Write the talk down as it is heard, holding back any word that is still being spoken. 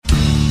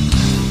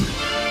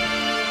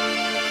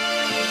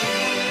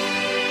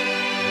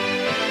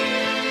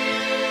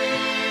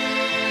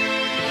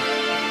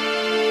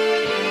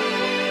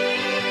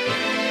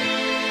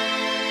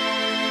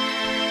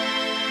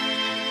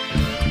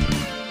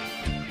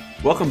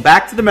Welcome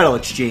back to the Metal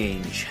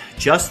Exchange.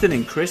 Justin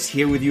and Chris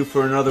here with you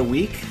for another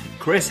week.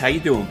 Chris, how you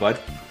doing, bud?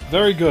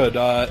 Very good.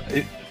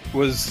 It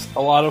was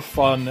a lot of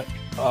fun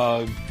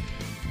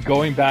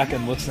going back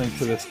and listening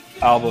to this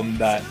album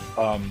that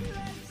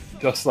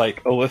just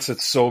like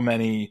elicits so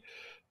many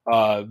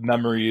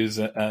memories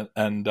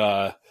and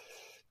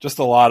just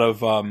a lot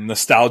of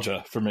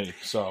nostalgia for me.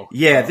 So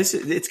yeah,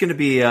 it's going to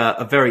be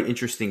a very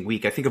interesting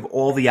week. I think of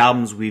all the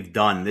albums we've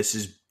done, this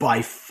is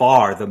by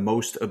far the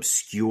most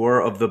obscure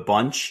of the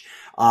bunch.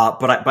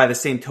 But by the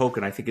same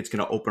token, I think it's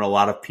going to open a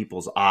lot of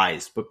people's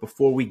eyes. But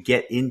before we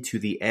get into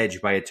The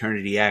Edge by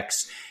Eternity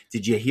X,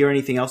 did you hear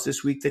anything else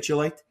this week that you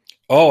liked?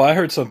 Oh, I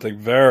heard something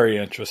very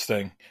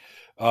interesting.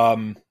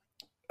 From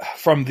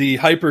the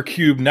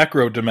Hypercube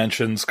Necro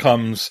Dimensions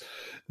comes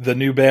the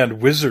new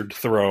band Wizard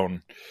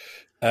Throne.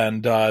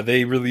 And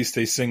they released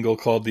a single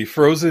called The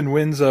Frozen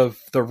Winds of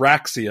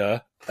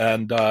Thraxia.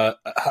 And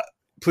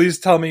please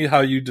tell me how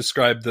you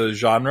describe the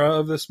genre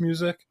of this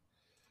music.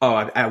 Oh,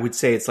 I would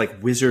say it's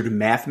like wizard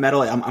math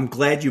metal. I'm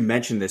glad you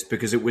mentioned this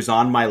because it was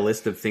on my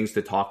list of things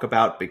to talk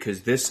about,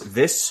 because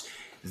this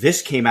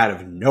came out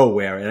of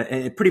nowhere,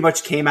 and it pretty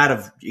much came out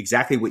of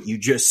exactly what you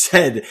just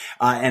said.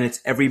 And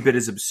it's every bit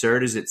as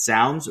absurd as it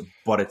sounds,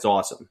 but it's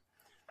awesome.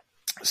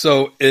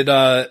 So it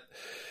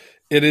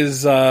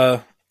is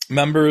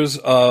members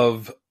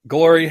of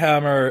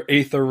Gloryhammer,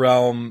 Aether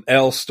Realm,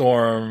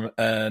 Ailstorm,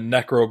 and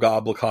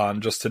Necrogoblikon,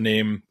 just to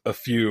name a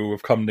few,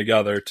 have come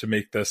together to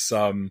make this.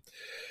 I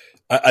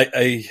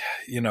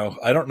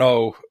don't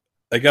know.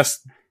 I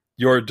guess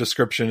your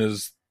description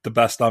is the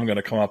best I'm going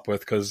to come up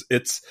with, because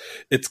it's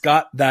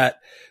got that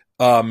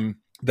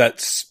that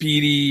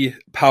speedy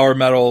power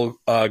metal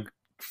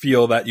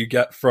feel that you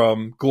get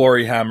from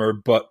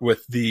Gloryhammer, but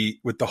with the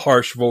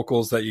harsh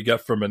vocals that you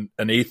get from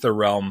an Aether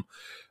Realm.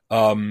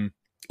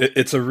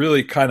 It's a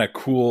really kind of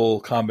cool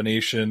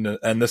combination,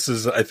 and this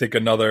is, I think,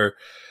 another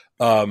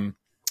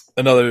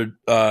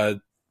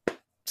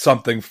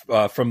something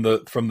from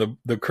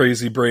the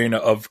crazy brain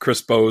of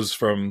Chris Bowes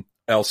from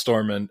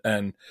Ailstorm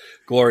and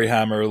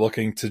Gloryhammer,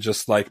 looking to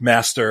just like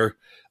master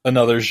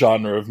another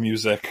genre of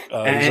music.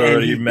 He's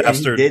already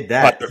mastered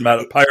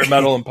pirate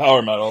metal and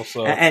power metal.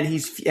 So, I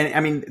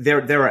mean,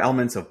 there are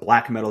elements of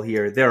black metal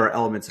here. There are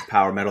elements of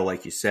power metal,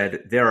 like you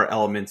said. There are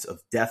elements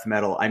of death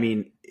metal. I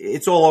mean,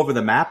 it's all over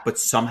the map, but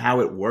somehow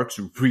it works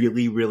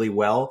really, really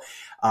well.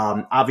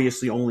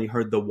 Obviously, only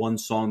heard the one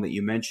song that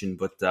you mentioned,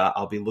 but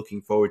I'll be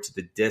looking forward to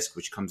the disc,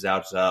 which comes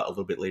out a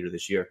little bit later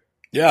this year.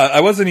 Yeah, I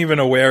wasn't even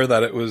aware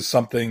that it was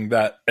something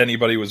that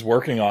anybody was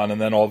working on,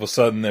 and then all of a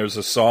sudden there's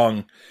a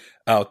song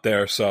out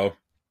there. So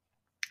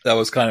that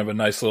was kind of a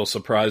nice little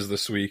surprise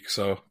this week.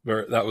 So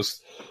that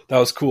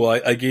was cool.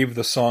 I gave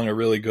the song a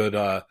really good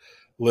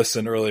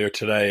listen earlier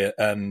today,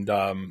 and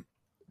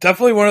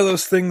definitely one of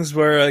those things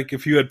where, like,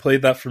 if you had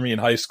played that for me in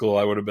high school,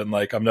 I would have been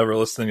like, I'm never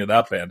listening to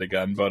that band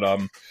again. But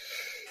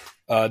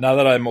now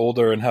that I'm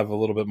older and have a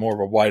little bit more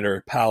of a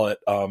wider palette,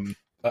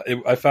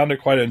 I found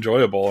it quite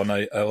enjoyable, and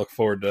I look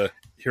forward to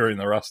hearing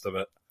the rest of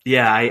it.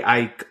 Yeah,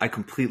 I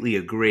completely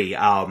agree.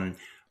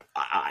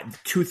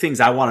 Two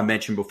things I want to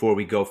mention before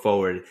we go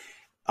forward.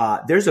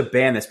 There's a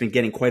band that's been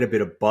getting quite a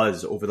bit of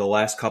buzz over the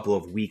last couple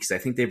of weeks. I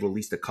think they've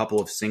released a couple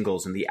of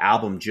singles, and the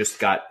album just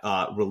got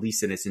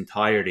released in its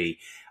entirety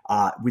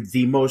with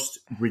the most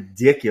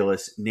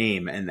ridiculous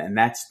name, and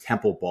that's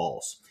Temple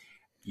Balls.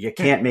 You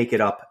can't make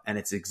it up, and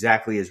it's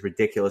exactly as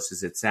ridiculous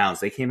as it sounds.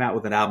 They came out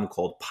with an album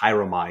called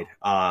Pyramide.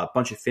 A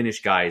bunch of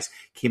Finnish guys,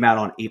 came out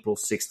on April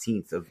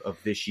 16th of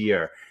this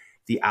year.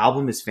 The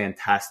album is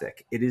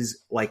fantastic. It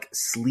is like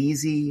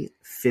sleazy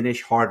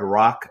Finnish hard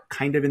rock,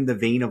 kind of in the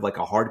vein of like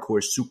a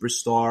Hardcore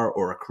Superstar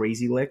or a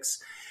Crazy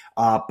Licks,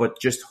 but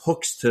just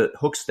hooks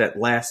that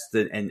last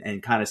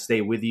and kind of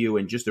stay with you,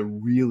 and just a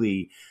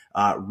really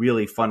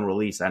fun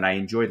release. And I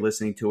enjoyed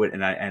listening to it,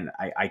 and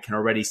I can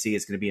already see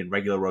it's going to be in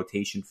regular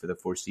rotation for the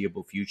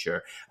foreseeable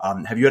future.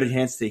 Have you had a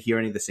chance to hear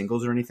any of the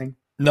singles or anything?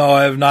 No,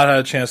 I have not had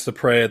a chance to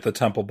pray at the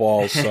Temple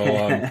Balls, so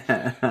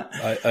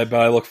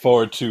I look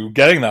forward to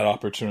getting that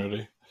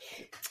opportunity.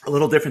 A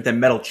little different than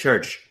Metal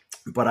Church,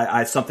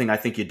 but something I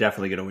think you're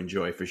definitely going to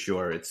enjoy for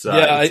sure. It's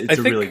a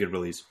really good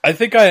release. I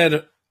think I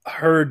had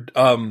heard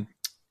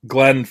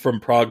Glenn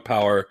from Prog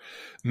Power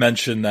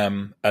mention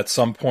them at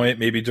some point,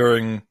 maybe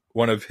during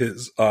one of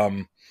his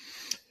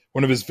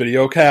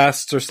video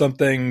casts or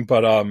something.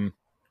 But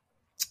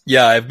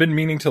yeah, I've been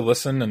meaning to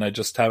listen, and I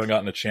just haven't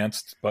gotten a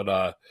chance.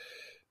 But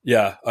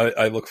yeah,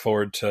 I look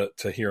forward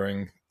to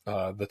hearing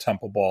the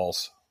Temple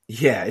Balls.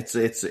 Yeah, it's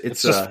just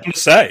fun to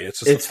say.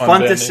 It's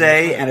fun to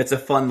say, and it's a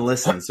fun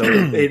listen. So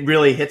it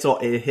really hits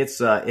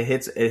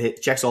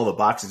checks all the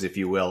boxes, if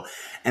you will.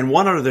 And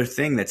one other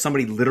thing that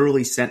somebody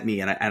literally sent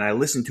me, and I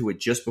listened to it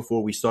just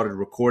before we started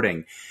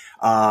recording.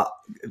 A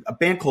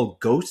band called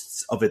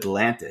Ghosts of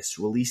Atlantis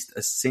released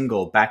a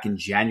single back in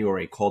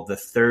January called The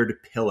Third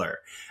Pillar.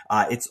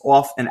 It's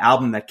off an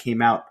album that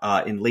came out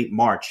in late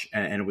March,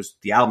 and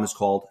the album is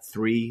called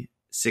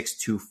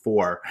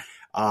 3624.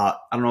 I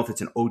don't know if it's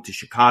an ode to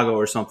Chicago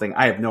or something.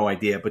 I have no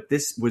idea, but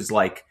this was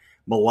like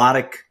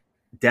melodic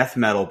death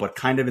metal, but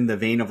kind of in the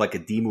vein of like a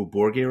Dimmu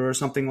Borgir or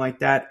something like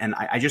that. And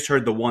I just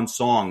heard the one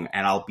song,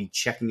 and I'll be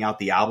checking out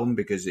the album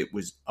because it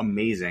was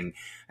amazing.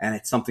 And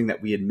it's something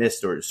that we had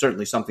missed, or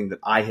certainly something that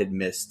I had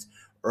missed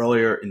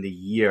earlier in the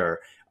year.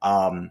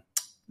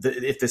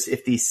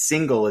 If the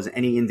single is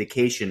any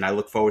indication, I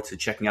look forward to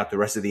checking out the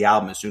rest of the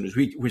album as soon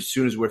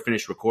as we're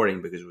finished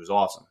recording, because it was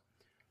awesome.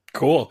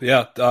 Cool.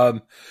 Yeah.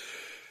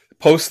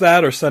 Post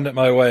that or send it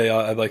my way.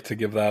 I'd like to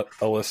give that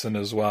a listen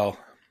as well.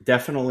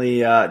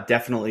 Definitely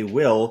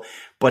will.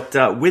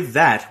 But with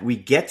that, we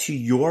get to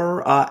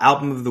your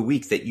album of the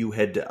week that you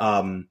had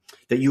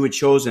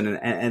chosen,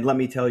 and let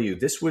me tell you,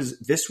 this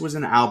was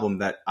an album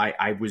that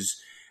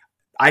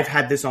I've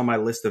had this on my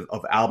list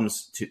of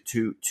albums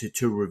to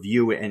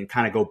review and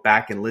kind of go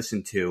back and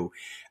listen to.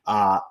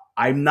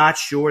 I'm not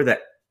sure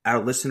that our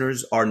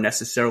listeners are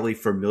necessarily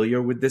familiar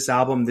with this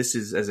album. This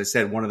is, as I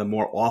said, one of the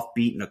more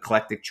offbeat and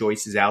eclectic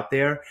choices out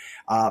there.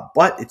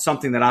 But it's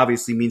something that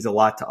obviously means a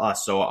lot to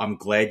us. So I'm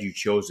glad you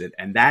chose it.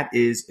 And that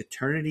is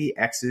Eternity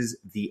X's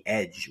The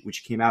Edge,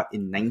 which came out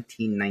in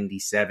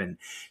 1997.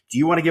 Do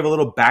you want to give a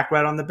little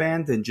background on the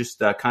band and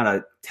just kind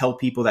of tell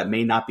people that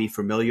may not be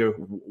familiar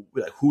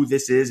who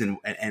this is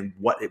and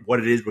what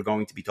it is we're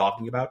going to be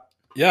talking about?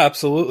 Yeah,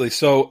 absolutely.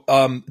 So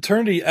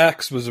Eternity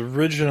X was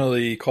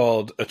originally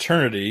called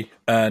Eternity,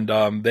 and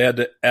they had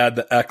to add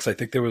the X. I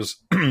think there was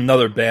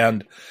another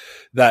band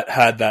that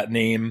had that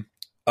name.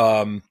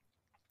 So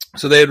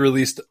they had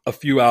released a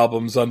few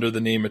albums under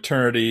the name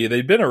Eternity.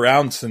 They'd been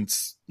around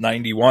since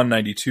 91,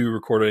 92,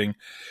 recording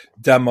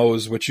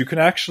demos, which you can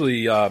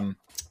actually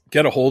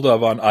get a hold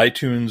of on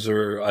iTunes,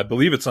 or I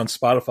believe it's on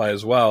Spotify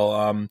as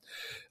well.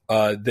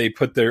 They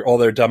put all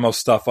their demo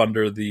stuff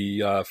under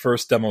the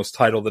first demo's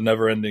title, The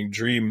Never-Ending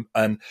Dream.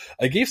 And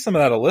I gave some of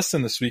that a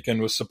listen this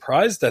weekend, was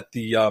surprised at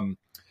the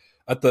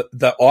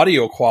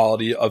audio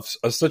quality of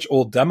such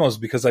old demos,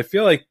 because I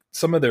feel like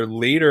some of their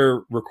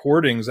later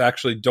recordings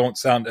actually don't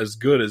sound as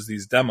good as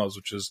these demos,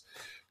 which is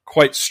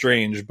quite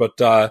strange. But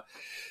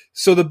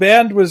so the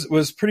band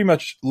was pretty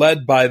much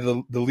led by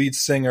the lead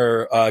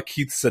singer,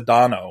 Keith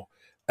Sedano.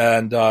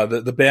 And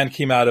the band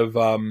came out of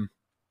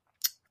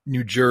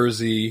New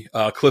Jersey,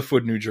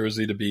 Cliffwood, New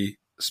Jersey, to be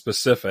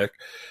specific.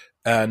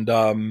 And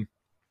I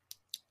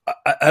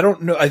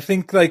don't know. I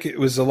think like it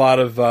was a lot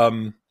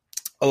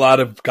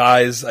of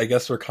guys, I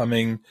guess, were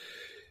coming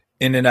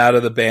in and out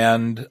of the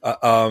band.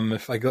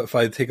 If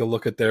I take a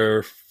look at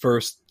their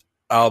first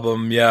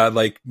album,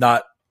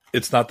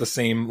 it's not the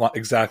same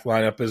exact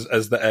lineup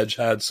as the Edge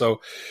had.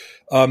 So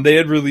they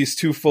had released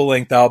 2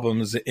 full-length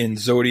albums in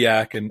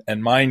Zodiac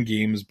and Mind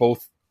Games,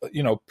 both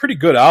pretty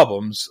good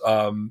albums.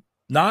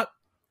 Not,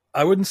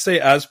 I wouldn't say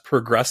as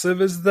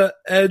progressive as the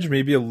Edge,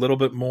 maybe a little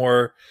bit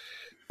more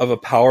of a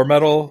power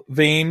metal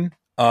vein.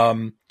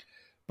 But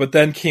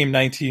then came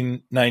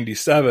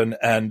 1997,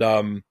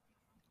 and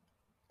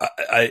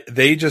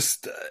they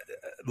just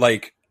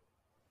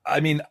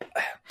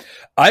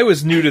I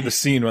was new to the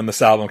scene when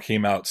this album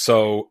came out,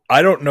 so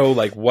I don't know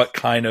like what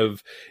kind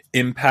of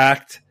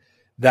impact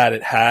that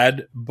it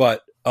had,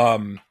 but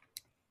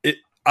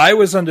I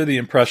was under the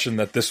impression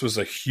that this was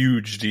a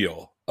huge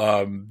deal.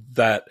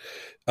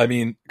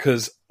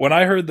 Because when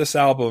I heard this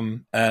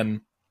album,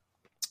 and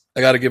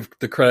I got to give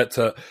the credit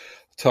to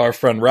our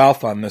friend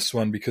Ralph on this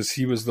one, because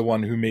he was the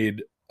one who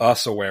made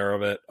us aware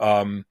of it.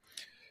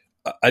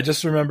 I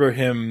just remember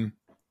him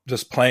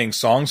just playing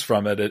songs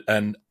from it,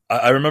 and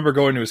I remember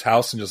going to his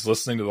house and just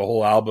listening to the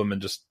whole album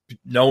and just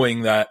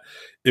knowing that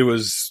it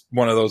was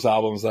one of those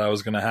albums that I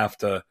was going to have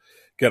to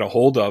get a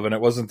hold of. And it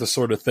wasn't the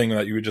sort of thing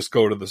that you would just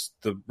go to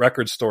the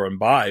record store and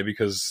buy,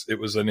 because it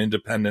was an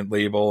independent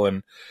label.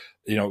 And,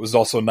 it was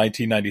also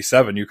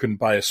 1997. You couldn't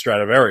buy a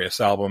Stradivarius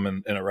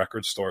album in a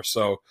record store.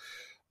 So,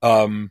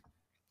 I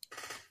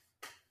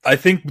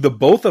think the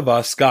both of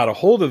us got a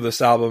hold of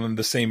this album in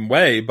the same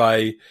way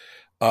by,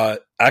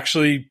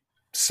 actually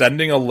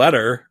sending a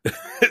letter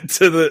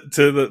to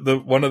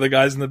the one of the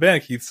guys in the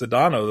band, Keith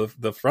Sedano,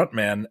 the front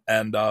man,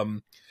 and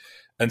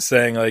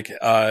saying like,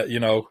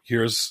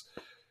 here's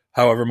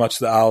however much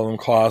the album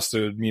cost.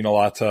 It would mean a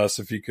lot to us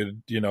if you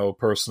could,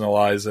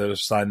 personalize it or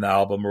sign the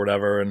album or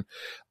whatever. And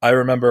I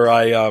remember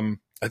I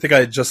think I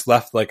had just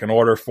left like an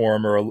order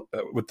form or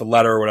with the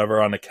letter or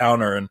whatever on the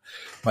counter, and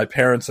my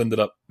parents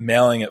ended up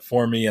mailing it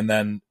for me, and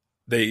then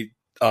they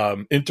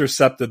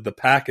intercepted the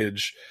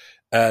package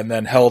and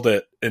then held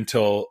it and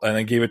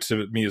then gave it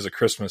to me as a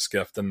Christmas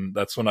gift. And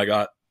that's when I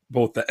got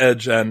both the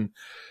Edge and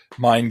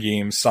Mind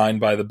Games signed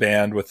by the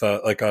band with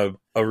a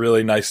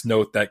really nice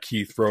note that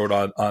Keith wrote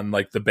on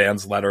like the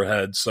band's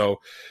letterhead. So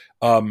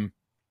from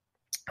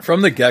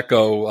the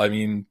get-go, I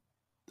mean,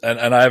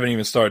 and I haven't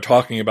even started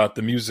talking about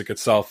the music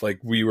itself. Like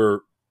we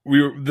were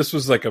this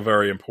was like a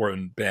very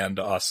important band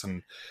to us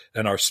and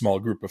our small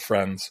group of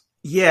friends.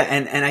 Yeah,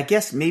 and I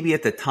guess maybe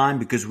at the time,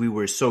 because we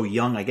were so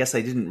young, I guess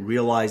I didn't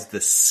realize the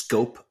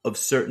scope of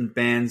certain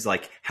bands,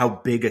 like how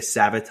big a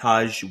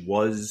Sabotage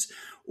was,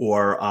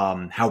 or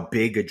how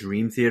big a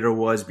Dream Theater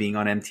was being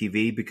on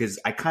MTV, because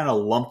I kind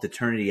of lumped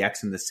Eternity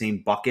X in the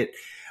same bucket,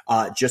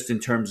 just in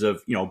terms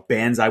of,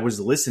 bands I was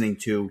listening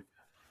to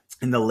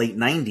in the late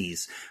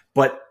 90s.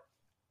 But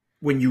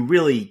when you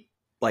really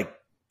like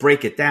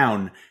break it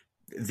down,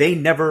 they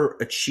never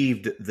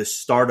achieved the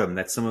stardom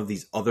that some of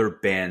these other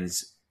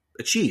bands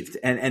achieved.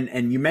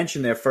 And you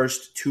mentioned their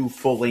first two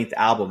full-length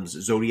albums,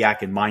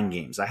 Zodiac and Mind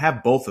Games. I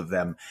have both of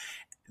them.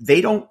 They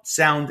don't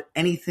sound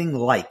anything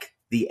like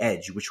The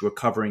Edge, which we're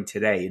covering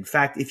today. In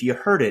fact, if you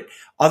heard it,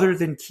 other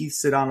than Keith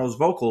Sedano's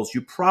vocals,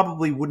 you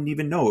probably wouldn't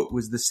even know it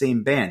was the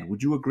same band.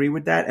 Would you agree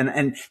with that?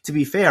 And to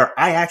be fair,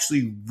 I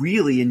actually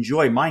really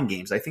enjoy Mind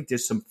Games. I think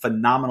there's some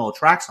phenomenal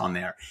tracks on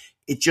there.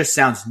 It just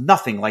sounds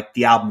nothing like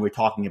the album we're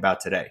talking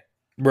about today.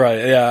 Right.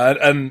 Yeah.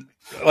 And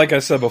like I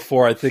said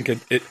before, I think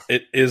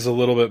it is a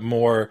little bit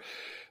more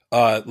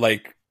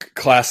like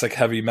classic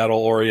heavy metal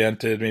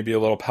oriented, maybe a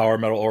little power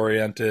metal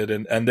oriented,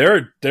 and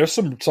there's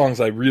some songs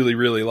I really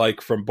really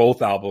like from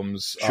both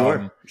albums.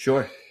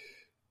 Sure.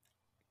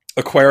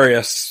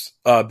 Aquarius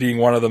being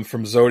one of them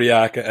from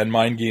Zodiac, and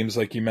Mind Games,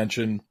 like you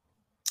mentioned,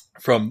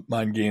 from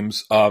Mind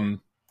Games.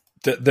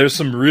 There's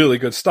some really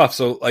good stuff.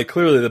 So like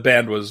clearly the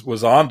band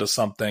was on to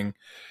something,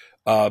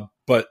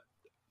 but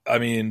I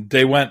mean,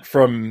 they went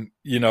from,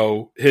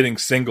 hitting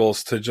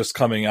singles to just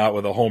coming out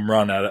with a home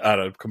run out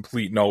of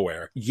complete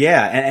nowhere.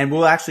 Yeah, and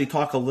we'll actually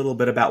talk a little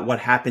bit about what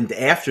happened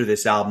after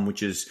this album,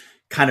 which is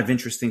kind of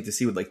interesting to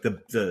see with like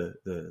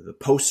the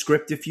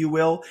postscript, if you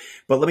will.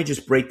 But let me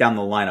just break down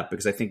the lineup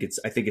because I think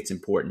it's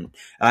important.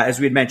 As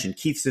we had mentioned,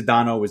 Keith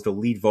Sedano was the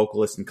lead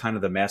vocalist and kind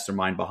of the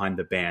mastermind behind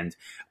the band.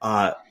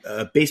 A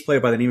bass player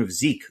by the name of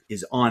Zeke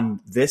is on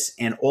this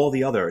and all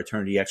the other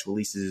Eternity X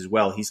releases as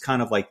well. He's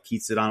kind of like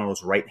Keith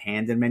Sedano's right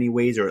hand in many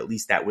ways, or at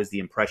least that was the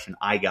impression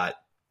I got.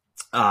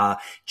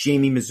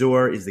 Jamie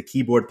Mazur is the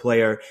keyboard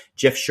player.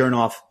 Jeff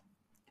Chernoff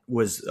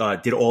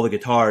did all the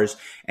guitars,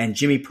 and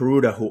Jimmy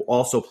Peruta, who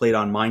also played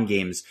on Mind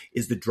Games,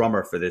 is the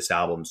drummer for this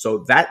album.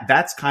 So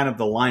that's kind of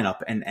the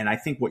lineup. And I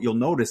think what you'll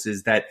notice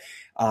is that,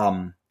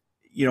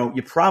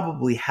 you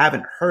probably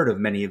haven't heard of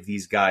many of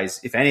these guys,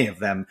 if any of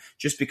them,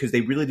 just because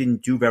they really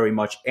didn't do very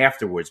much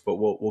afterwards. But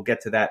we'll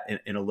get to that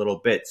in a little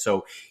bit.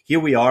 So here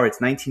we are. It's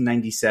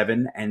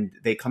 1997, and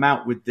they come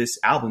out with this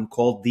album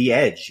called The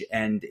Edge,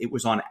 and it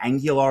was on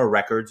Angular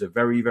Records, a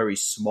very, very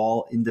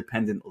small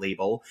independent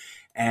label.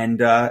 And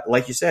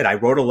like you said, I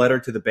wrote a letter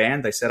to the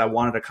band. I said I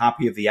wanted a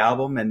copy of the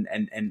album, and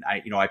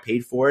I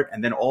paid for it.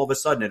 And then all of a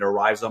sudden, it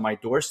arrives on my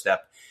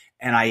doorstep.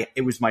 And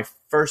it was my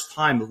first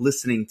time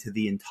listening to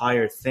the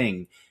entire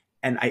thing.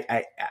 And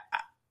I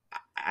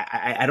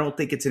don't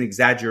think it's an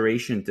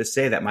exaggeration to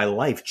say that my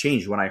life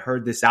changed when I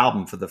heard this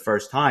album for the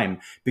first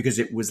time, because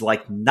it was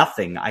like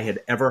nothing I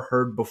had ever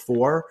heard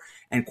before.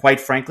 And quite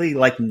frankly,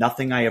 like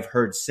nothing I have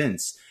heard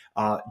since,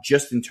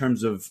 just in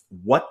terms of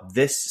what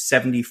this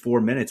 74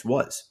 minutes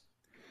was.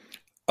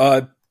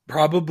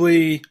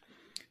 Probably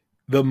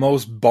the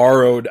most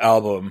borrowed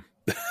album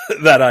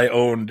that I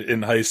owned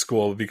in high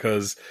school,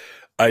 because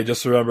I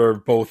just remember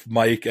both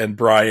Mike and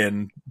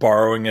Brian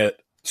borrowing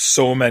it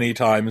so many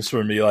times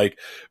from me. Like,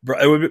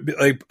 it would be,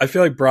 like, I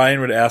feel like Brian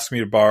would ask me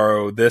to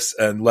borrow this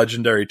and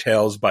Legendary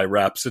Tales by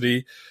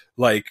Rhapsody,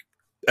 like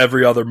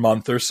every other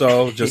month or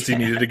so, just he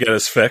needed to get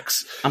his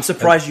fix. I'm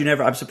surprised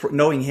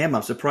knowing him,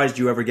 I'm surprised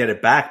you ever get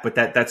it back, but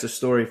that's a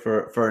story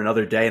for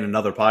another day and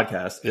another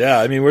podcast. Yeah.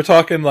 I mean, we're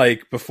talking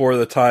like before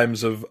the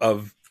times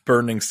of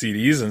burning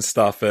CDs and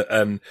stuff.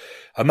 And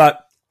I'm not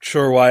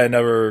sure why I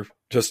never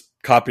just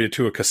copied it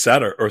to a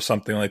cassette or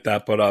something like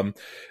that. But,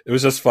 it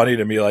was just funny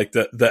to me. Like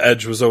the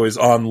Edge was always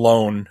on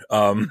loan,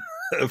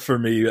 for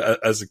me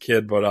as a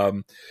kid. But,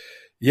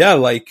 yeah,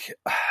 like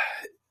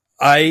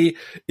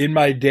in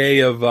my day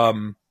of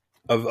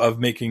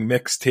making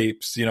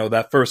mixtapes,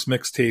 that first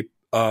mixtape,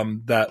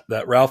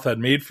 that Ralph had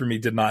made for me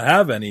did not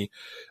have any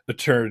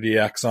Eternity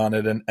X on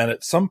it. And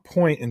at some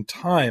point in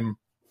time,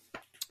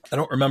 I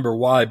don't remember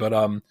why,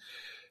 but,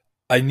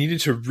 I needed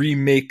to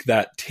remake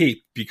that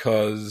tape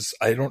because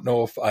I don't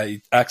know if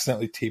I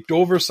accidentally taped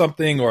over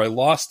something or I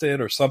lost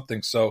it or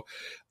something. So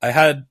I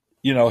had,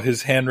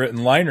 his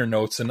handwritten liner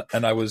notes, and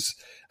I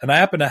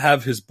happened to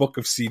have his book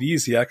of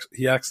CDs.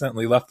 He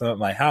accidentally left them at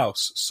my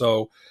house.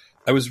 So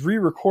I was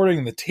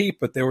re-recording the tape,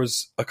 but there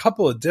was a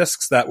couple of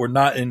discs that were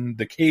not in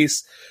the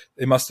case.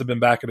 They must have been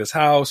back at his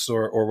house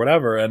or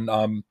whatever.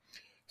 And,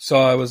 so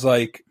I was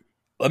like,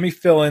 let me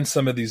fill in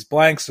some of these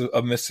blanks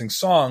of missing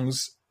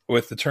songs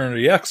with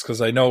Eternity X,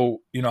 because I know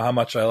how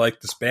much I like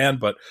this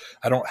band, but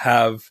I don't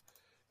have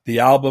the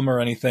album or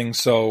anything.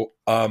 So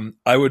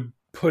I would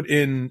put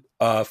in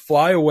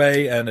Fly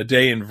Away and A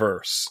Day in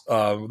Verse.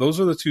 Those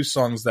are the two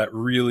songs that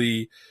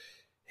really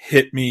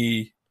hit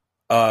me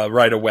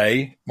right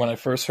away when I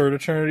first heard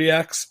Eternity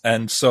X.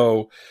 And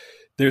so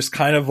there's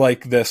kind of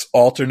like this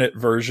alternate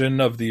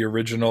version of the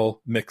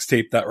original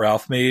mixtape that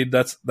Ralph made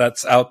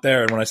that's out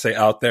there. And when I say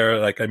out there,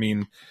 like I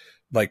mean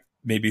like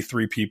maybe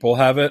 3 people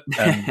have it,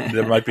 and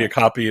there might be a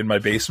copy in my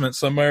basement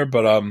somewhere,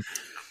 but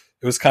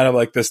it was kind of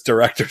like this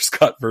director's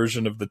cut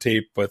version of the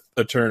tape with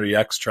Eternity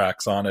X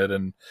tracks on it.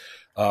 And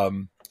I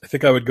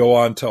think I would go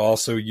on to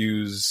also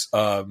use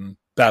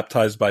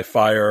Baptized by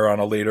Fire on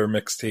a later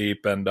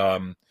mixtape,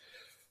 and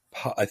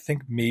I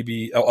think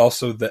maybe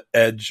also the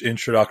Edge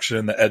introduction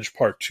and the Edge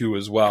Part 2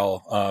 as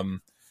well.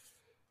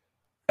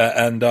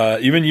 And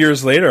even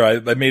years later,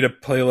 I made a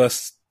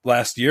playlist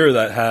last year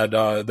that had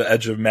the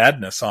Edge of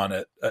Madness on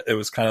it. It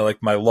was kind of like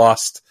my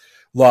lost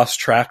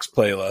tracks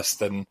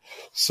playlist. And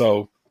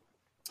so,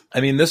 I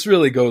mean, this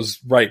really goes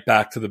right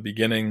back to the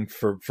beginning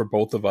for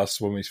both of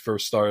us when we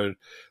first started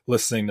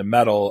listening to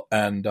metal,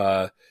 and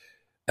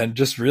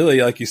just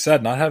really, like you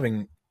said, not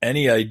having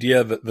any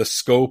idea that the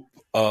scope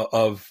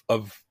of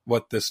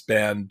what this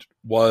band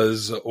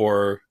was,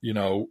 or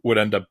would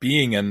end up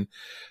being. And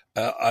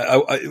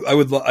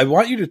I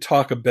want you to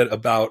talk a bit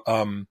about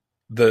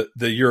the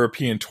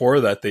European tour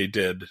that they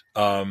did.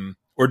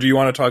 Or do you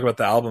want to talk about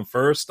the album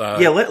first?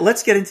 Yeah,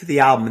 let's get into the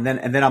album,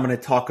 and then I'm going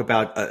to talk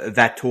about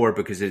that tour,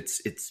 because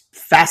it's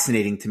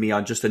fascinating to me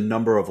on just a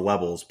number of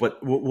levels. But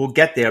we'll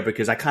get there,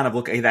 because I kind of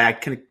look at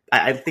that.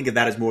 I think of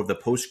that as more of the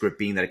postscript,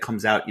 being that it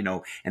comes out,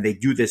 and they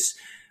do this.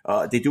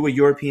 They do a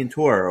European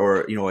tour,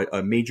 or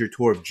a major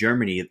tour of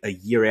Germany a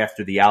year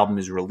after the album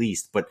is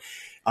released. But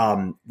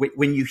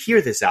when you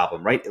hear this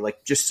album, right,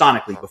 like just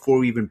sonically, before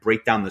we even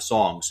break down the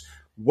songs,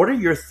 what are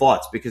your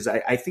thoughts? Because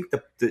I think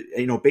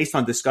the based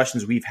on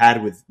discussions we've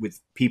had with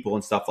people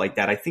and stuff like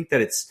that, I think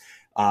that it's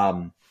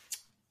a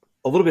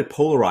little bit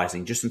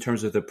polarizing just in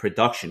terms of the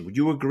production. Would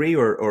you agree,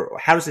 or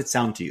how does it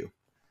sound to you?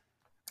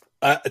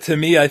 To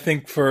me, I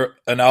think for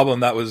an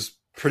album that was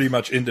pretty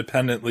much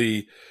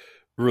independently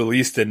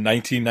released in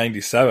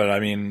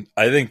 1997,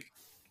 I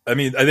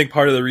think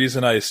part of the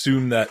reason I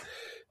assumed that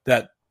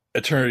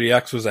Eternity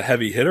X was a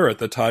heavy hitter at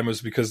the time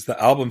was because the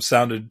album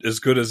sounded as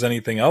good as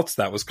anything else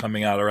that was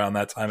coming out around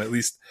that time, at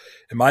least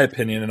in my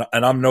opinion.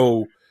 And I'm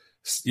no,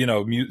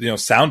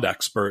 sound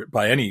expert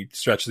by any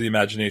stretch of the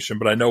imagination,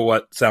 but I know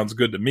what sounds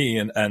good to me,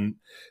 and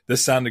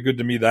this sounded good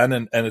to me then,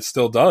 and it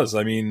still does.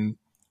 I mean,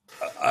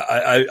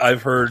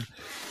 I've heard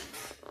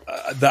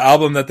the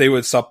album that they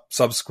would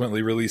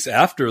subsequently release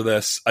after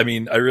this. I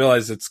mean, I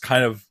realize it's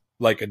kind of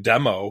like a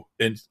demo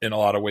in a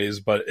lot of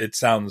ways, but it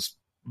sounds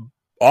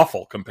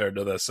awful compared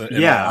to this.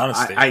 In all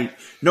honesty. I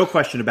no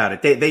question about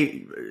it.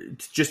 They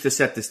just to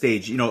set the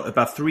stage,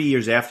 about 3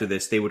 years after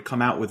this, they would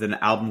come out with an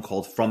album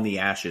called From the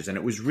Ashes, and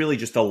it was really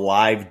just a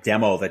live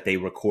demo that they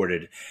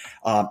recorded.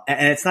 And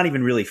it's not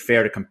even really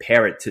fair to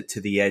compare it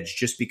to the Edge,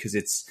 just because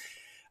it's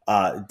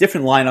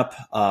different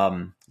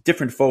lineup,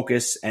 different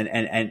focus,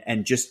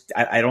 and just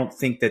I don't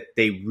think that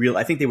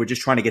I think they were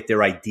just trying to get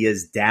their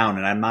ideas down,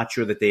 and I'm not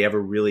sure that they ever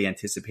really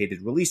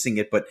anticipated releasing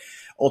it, but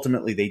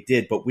ultimately they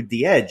did. But with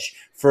the Edge,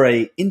 for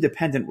a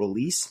independent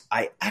release,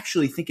 I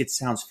actually think it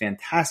sounds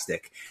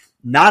fantastic.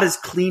 Not as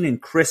clean and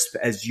crisp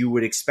as you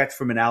would expect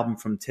from an album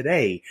from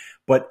today,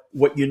 but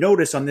what you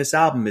notice on this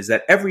album is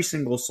that every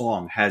single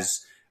song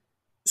has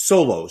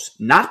solos,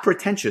 not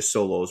pretentious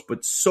solos,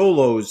 but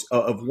solos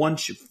of one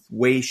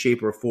way,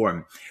 shape, or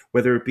form,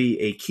 whether it be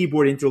a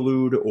keyboard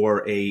interlude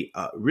or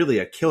really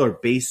a killer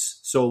bass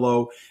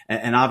solo,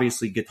 and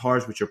obviously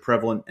guitars, which are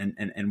prevalent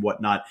and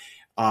whatnot,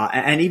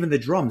 and even the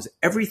drums.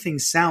 Everything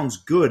sounds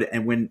good,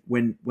 and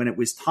when it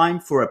was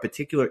time for a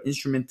particular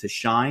instrument to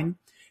shine,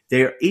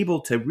 they're able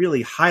to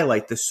really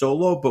highlight the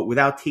solo, but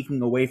without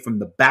taking away from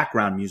the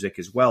background music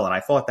as well. And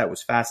I thought that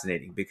was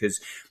fascinating, because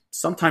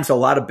sometimes a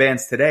lot of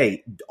bands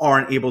today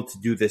aren't able to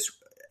do this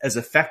as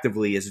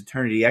effectively as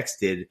Eternity X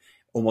did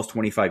almost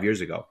 25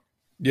 years ago.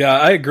 Yeah,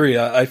 I agree.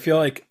 I feel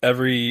like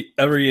every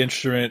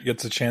instrument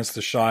gets a chance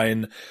to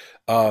shine.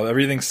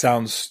 Everything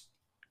sounds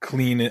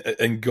clean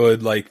and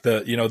good. Like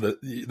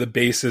the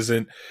bass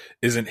isn't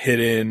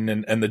hidden,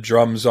 and the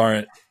drums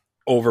aren't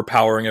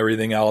overpowering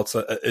everything else.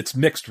 It's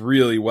mixed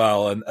really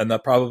well, and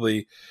that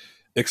probably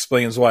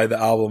explains why the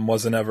album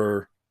wasn't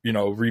ever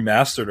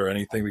remastered or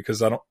anything,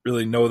 because I don't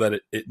really know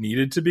that it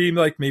needed to be,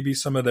 like maybe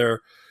some of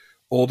their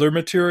older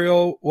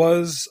material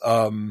was.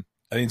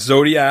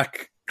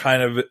 Zodiac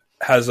kind of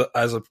has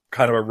a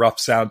kind of a rough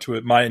sound to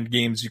it. Mind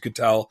Games, you could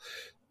tell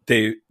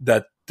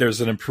that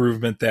there's an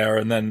improvement there,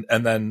 and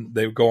then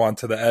they go on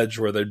to the Edge,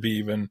 where there'd be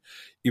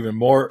even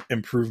more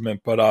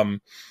improvement. But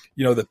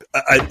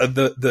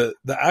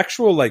the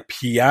actual like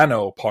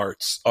piano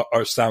parts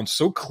are sound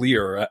so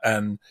clear,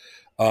 and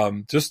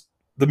just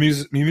the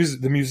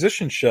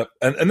musicianship,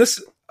 and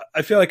this,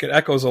 I feel like it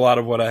echoes a lot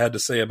of what I had to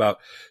say about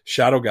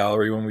Shadow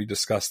Gallery when we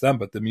discussed them.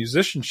 But the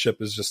musicianship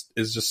is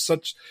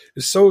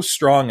so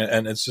strong,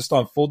 and it's just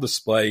on full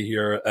display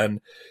here.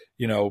 And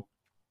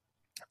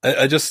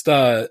I just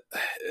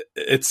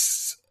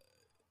it's,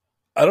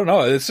 I don't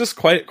know, it's just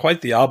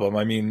quite the album.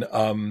 I mean,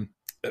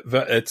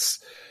 it's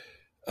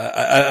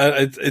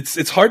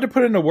hard to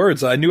put into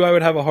words. I knew I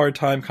would have a hard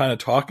time kind of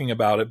talking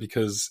about it,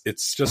 because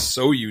it's just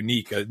so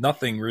unique.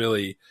 Nothing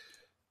really,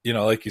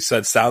 like you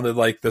said, sounded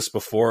like this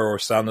before or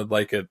sounded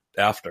like it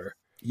after.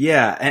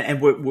 Yeah,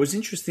 and what was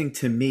interesting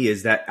to me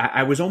is that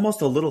I was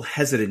almost a little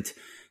hesitant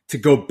to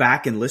go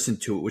back and listen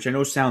to it, which I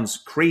know sounds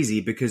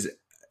crazy, because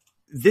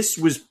this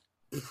was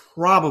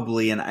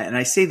probably, and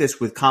I say this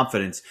with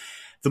confidence,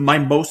 my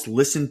most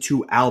listened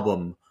to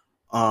album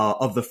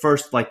of the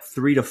first like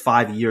 3 to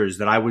 5 years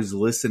that I was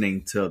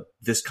listening to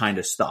this kind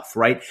of stuff,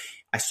 right?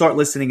 I start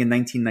listening in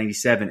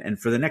 1997, and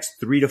for the next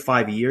 3 to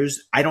 5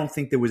 years, I don't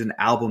think there was an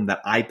album that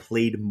I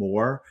played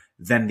more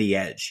than The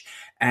Edge.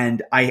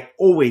 And I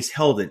always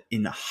held it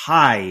in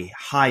high,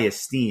 high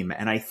esteem.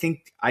 And I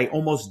think I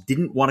almost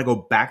didn't want to go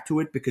back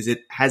to it because it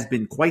has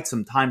been quite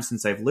some time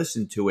since I've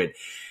listened to it.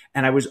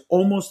 And I was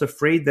almost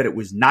afraid that it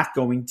was not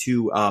going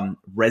to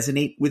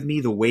resonate with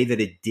me the way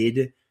that it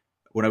did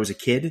when I was a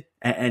kid.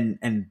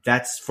 And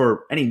that's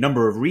for any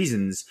number of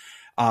reasons.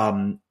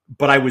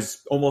 But I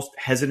was almost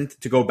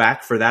hesitant to go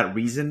back for that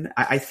reason,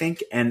 I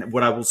think. And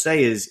what I will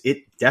say is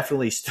it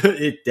definitely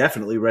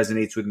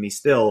resonates with me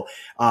still.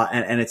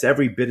 And it's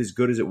every bit as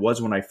good as it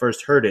was when I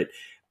first heard it.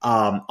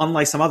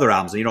 Unlike some other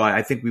albums,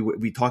 I think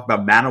we talked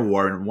about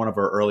Manowar in one of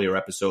our earlier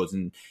episodes,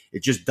 and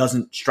it just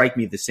doesn't strike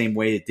me the same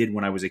way it did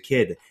when I was a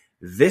kid.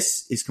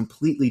 This is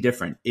completely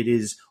different. It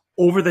is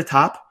over the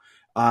top,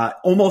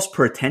 almost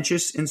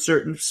pretentious in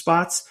certain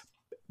spots,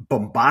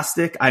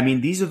 bombastic. I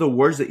mean, these are the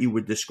words that you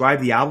would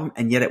describe the album,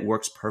 and yet it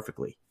works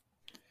perfectly.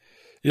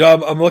 Yeah,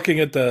 I'm looking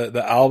at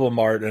the album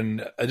art,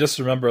 and I just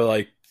remember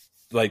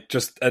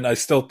and I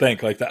still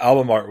think like the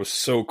album art was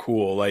so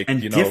cool,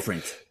 and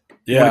different.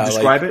 Yeah, you want to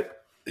describe it?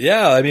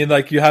 Yeah, I mean,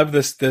 like you have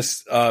this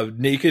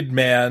naked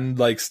man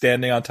like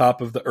standing on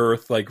top of the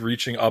earth, like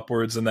reaching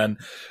upwards, and then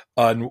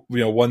on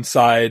one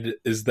side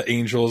is the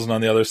angels, and on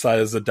the other side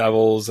is the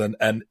devils,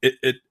 and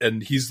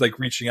he's like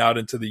reaching out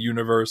into the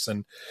universe,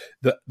 and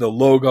the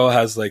logo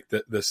has like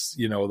this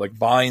like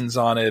vines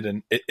on it,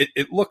 and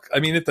it looked. I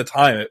mean, at the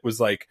time, it was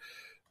like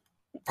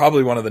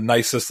probably one of the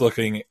nicest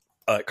looking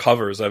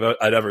covers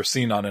I'd ever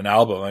seen on an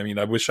album. I mean,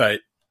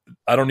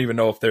 I don't even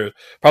know if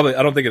I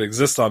don't think it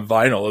exists on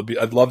vinyl.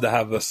 I'd love to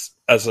have this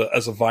as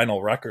a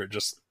vinyl record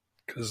just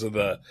because of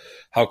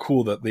how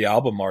cool that the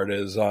album art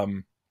is.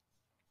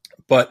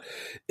 But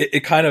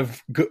it kind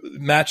of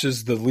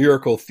matches the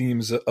lyrical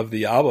themes of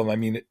the album. I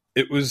mean,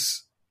 it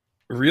was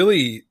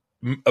really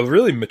a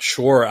really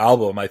mature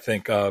album, I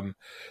think,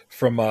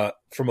 from a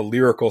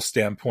lyrical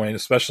standpoint,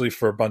 especially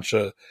for a bunch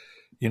of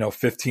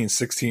 15,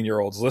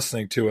 16-year-olds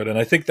listening to it. And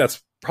I think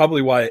that's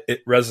probably why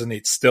it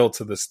resonates still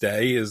to this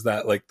day, is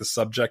that like the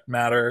subject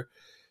matter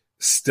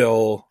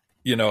still,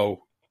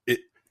 it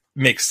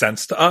makes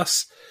sense to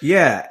us.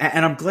 Yeah.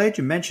 And I'm glad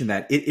you mentioned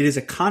that. It is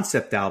a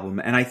concept album.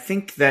 And I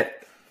think that,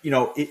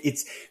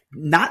 it's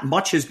not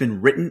much has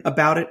been written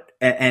about it.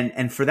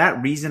 And for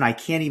that reason, I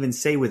can't even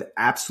say with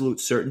absolute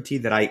certainty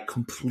that I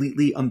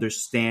completely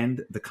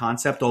understand the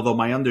concept, although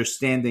my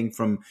understanding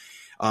from,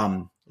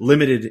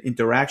 limited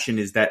interaction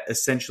is that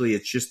essentially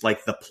it's just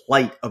like the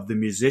plight of the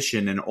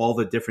musician and all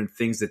the different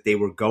things that they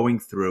were going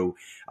through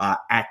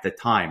at the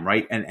time,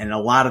 right? And a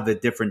lot of the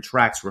different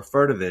tracks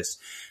refer to this.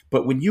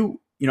 But when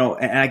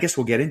and I guess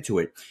we'll get into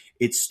it,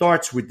 it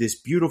starts with this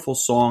beautiful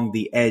song,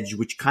 The Edge,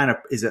 which kind of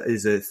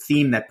is a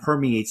theme that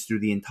permeates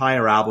through the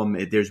entire album.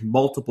 There's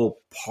multiple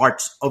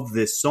parts of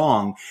this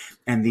song,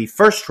 and the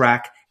first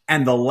track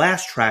and the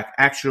last track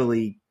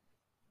actually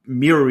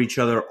mirror each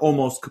other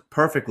almost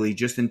perfectly,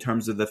 just in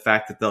terms of the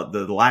fact that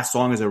the last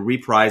song is a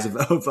reprise of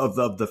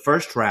the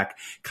first track,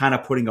 kind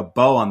of putting a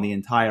bow on the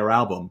entire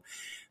album.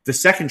 The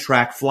second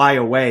track, Fly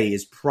Away,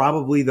 is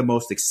probably the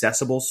most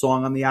accessible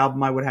song on the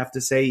album, I would have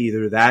to say.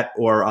 Either that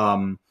or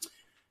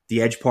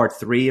The Edge Part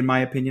 3, in my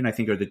opinion, I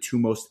think are the two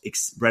most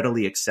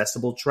readily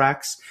accessible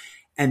tracks.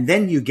 And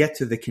then you get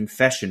to The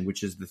Confession,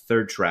 which is the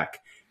third track,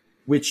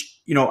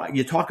 which,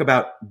 you talk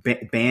about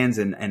bands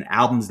and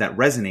albums that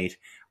resonate.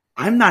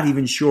 I'm not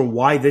even sure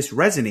why this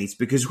resonates,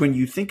 because when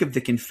you think of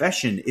The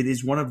Confession, it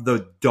is one of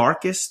the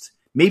darkest,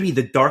 maybe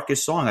the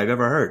darkest song I've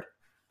ever heard.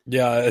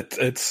 Yeah,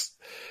 it's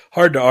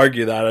hard to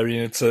argue that. I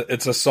mean, it's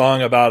a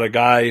song about a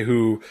guy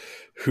who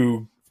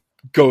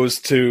goes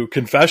to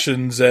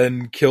confessions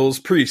and kills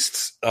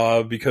priests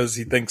because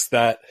he thinks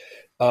that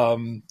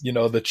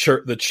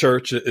the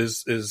church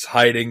is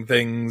hiding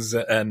things,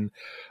 and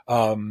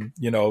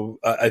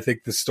I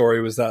think the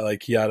story was that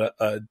like he had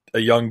a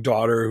young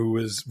daughter who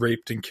was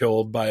raped and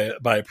killed by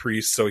a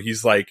priest, so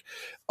he's like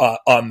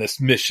on this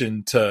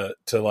mission to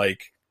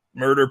like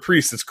murder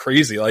priests. It's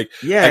crazy. Like,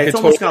 yeah, it's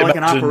almost got like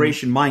an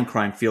Operation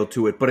Mindcrime feel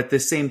to it, but at the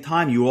same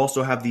time, you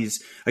also have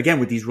these, again,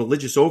 with these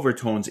religious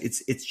overtones.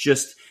 It's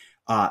just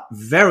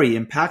very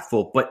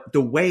impactful, but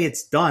the way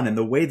it's done and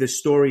the way the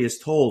story is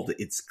told,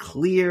 it's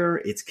clear,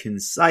 it's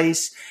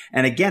concise,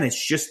 and again,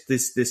 it's just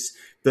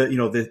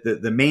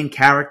the main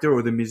character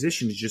or the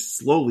musician is just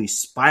slowly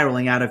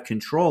spiraling out of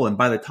control, and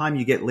by the time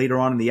you get later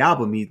on in the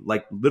album, he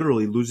like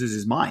literally loses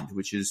his mind,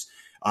 which is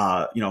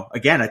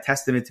again, a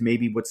testament to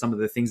maybe what some of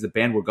the things the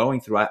band were going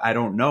through. I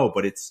don't know,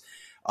 but it's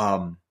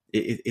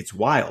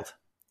wild.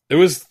 It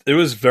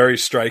was very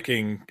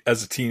striking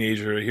as a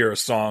teenager to hear a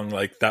song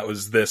like that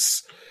was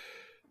this.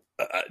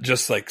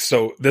 Just like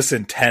so this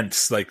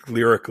intense, like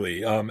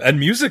lyrically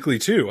and musically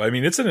too. I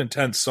mean, it's an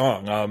intense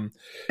song.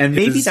 And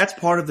maybe that's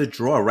part of the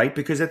draw, right?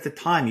 Because at the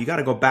time, you got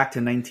to go back to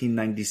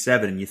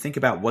 1997 and you think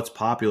about what's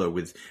popular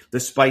with the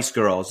Spice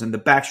Girls and the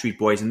Backstreet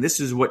Boys. And this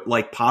is what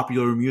like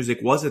popular music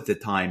was at the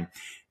time.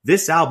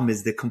 This album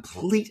is the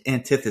complete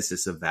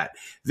antithesis of that.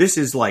 This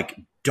is like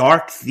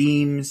dark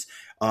themes,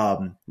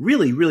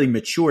 really, really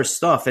mature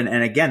stuff. And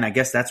again, I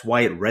guess that's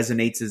why it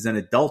resonates as an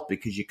adult,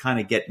 because you kind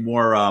of get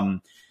more,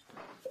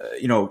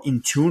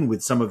 in tune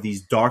with some of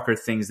these darker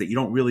things that you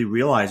don't really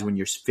realize when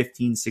you're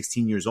 15,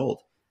 16 years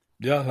old.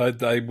 Yeah,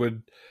 I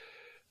would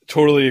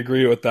totally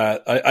agree with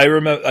that.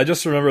 I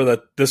just remember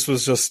that this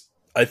was just,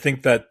 I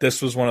think that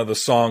this was one of the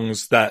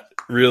songs that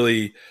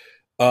really,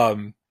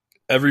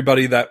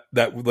 everybody that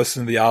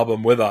listened to the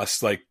album with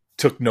us, like,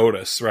 took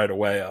notice right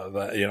away of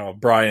that.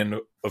 Brian,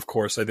 of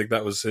course, I think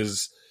that was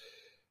his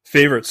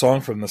favorite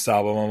song from this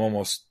album. I'm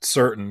almost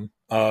certain.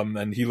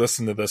 And he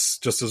listened to this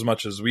just as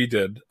much as we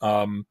did.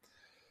 I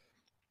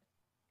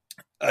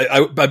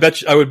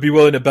bet I would be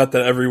willing to bet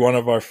that every one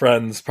of our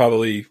friends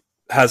probably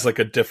has like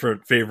a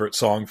different favorite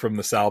song from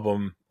this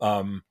album.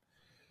 So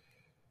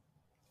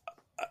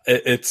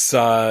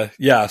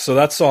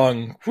that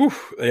song,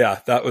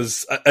 that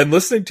was, and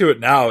listening to it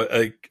now,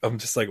 I'm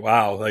just like,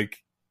 wow, like,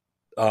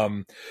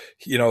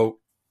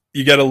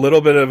 you get a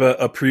little bit of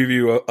a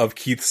preview of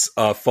Keith's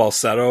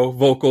falsetto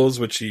vocals,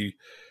 which he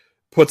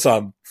puts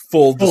on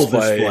full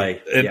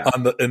display.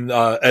 In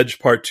Edge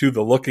Part 2,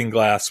 The Looking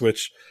Glass,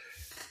 which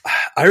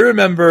I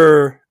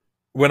remember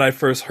when I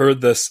first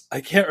heard this.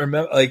 I can't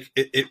remember, like,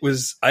 it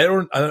was, I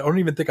don't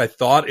even think I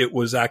thought it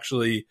was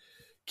actually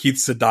Keith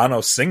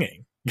Sedano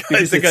singing.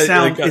 Because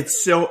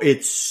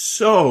it's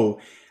so,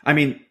 I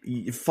mean,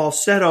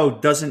 falsetto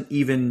doesn't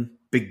even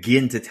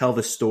begin to tell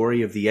the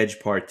story of The Edge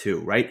Part 2,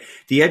 right?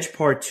 The Edge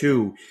Part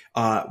 2,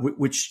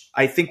 which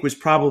I think was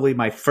probably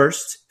my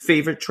first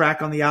favorite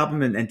track on the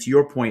album. And to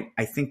your point,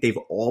 I think they've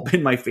all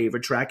been my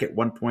favorite track at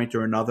one point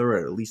or another, or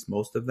at least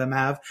most of them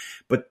have.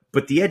 But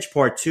The Edge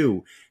Part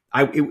 2,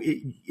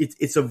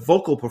 it's a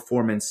vocal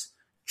performance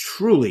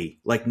truly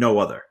like no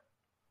other.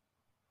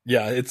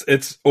 Yeah,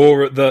 it's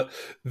over the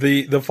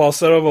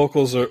falsetto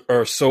vocals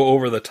are so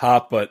over the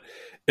top, but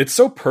it's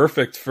so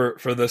perfect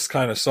for this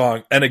kind of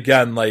song. And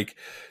again, like,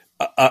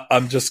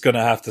 I'm just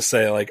gonna have to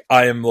say, like,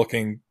 I am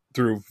looking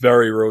through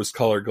very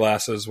rose-colored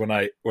glasses when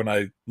I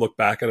look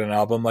back at an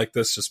album like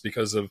this, just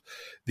because of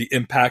the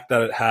impact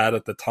that it had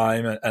at the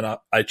time. And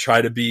I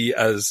try to be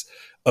as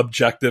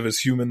objective as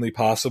humanly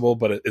possible,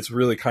 but it's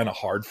really kind of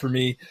hard for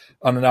me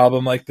on an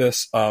album like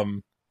this.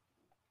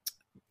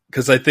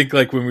 Because I think,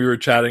 like, when we were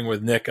chatting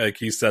with Nick, like,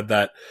 he said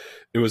that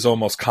it was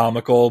almost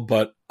comical,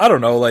 but I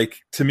don't know,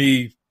 like, to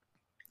me,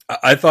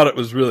 I thought it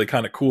was really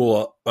kind of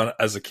cool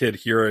as a kid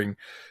hearing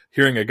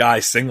a guy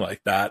sing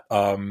like that.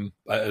 I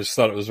just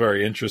thought it was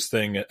very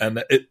interesting,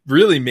 and it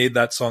really made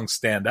that song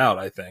stand out,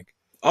 I think.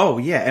 Oh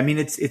yeah. I mean,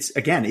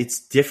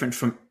 it's different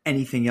from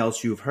anything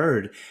else you've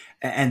heard.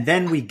 And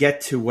then we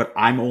get to what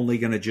I'm only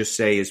going to just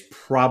say is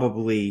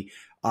probably,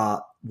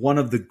 one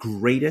of the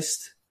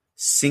greatest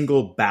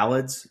single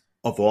ballads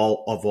of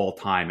all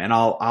time. And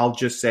I'll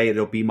just say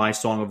it'll be my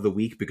song of the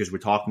week because we're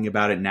talking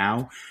about it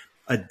now.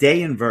 A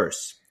Day in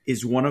Verse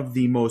is one of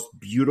the most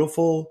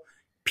beautiful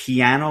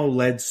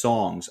piano-led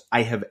songs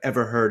I have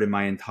ever heard in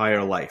my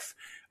entire life.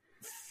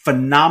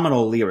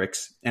 Phenomenal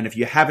lyrics. And if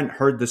you haven't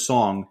heard the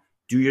song,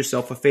 do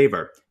yourself a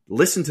favor.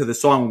 Listen to the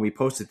song when we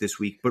post it this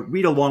week, but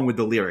read along with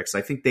the lyrics.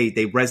 I think they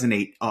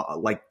resonate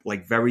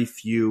like very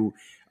few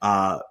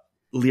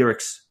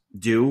lyrics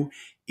do.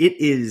 It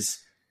is,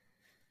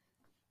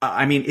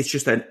 I mean, it's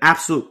just an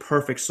absolute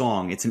perfect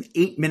song. It's an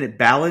 8-minute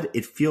ballad.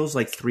 It feels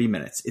like 3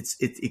 minutes.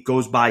 It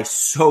goes by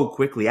so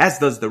quickly, as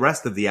does the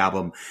rest of the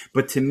album.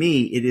 But to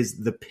me, it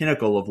is the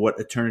pinnacle of what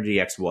Eternity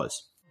X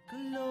was.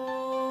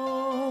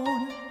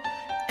 Alone,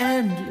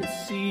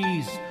 endless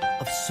seas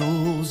of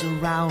souls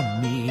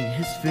around me,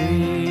 his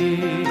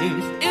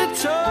face. It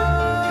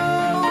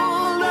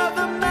told of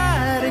the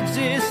mad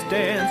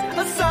existence,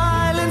 a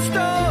silent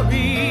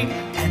story,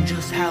 and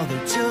just how they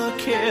took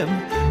him.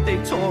 They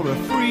tore a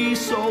free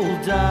soul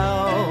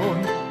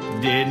down,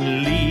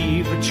 didn't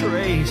leave a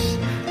trace,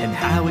 and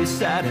how he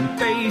sat and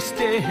faced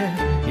it,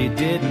 it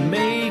didn't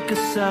make a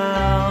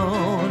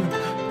sound.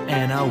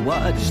 And I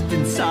watched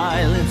in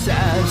silence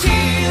as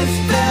tears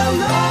fell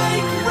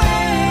like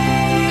rain.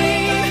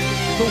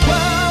 The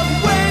world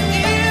went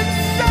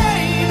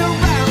insane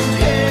around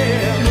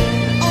him.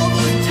 All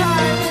those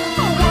times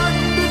I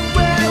wondered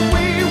where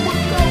we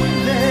were going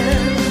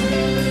then.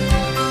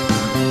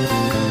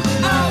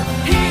 Out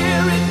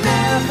here it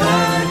never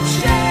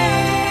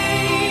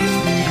changed.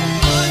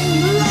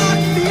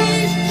 Unlock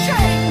these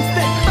chains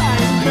that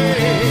bind me.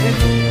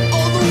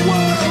 Oh, the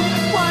world,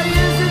 why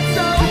is it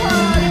so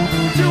hard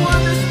to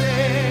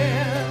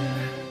understand?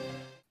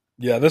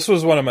 Yeah, this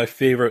was one of my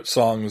favorite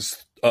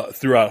songs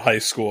throughout high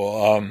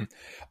school.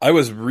 I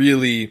was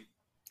really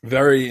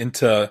very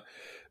into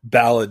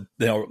ballad,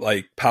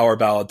 like power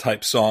ballad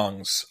type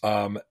songs.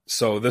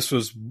 So this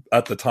was,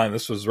 at the time,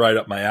 this was right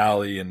up my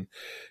alley. And,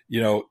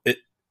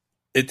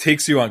 it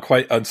takes you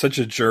on such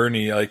a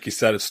journey. Like you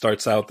said, it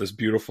starts out this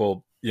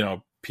beautiful,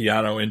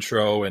 piano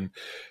intro. And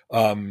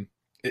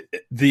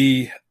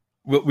we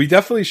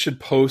definitely should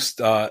post,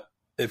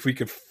 if we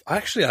could,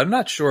 actually, I'm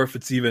not sure if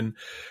it's even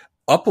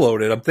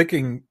uploaded. I'm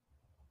thinking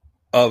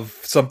of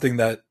something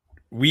that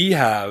we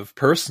have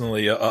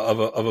personally of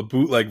a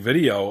bootleg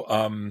video.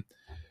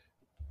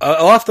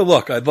 I'll have to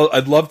look.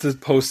 I'd love to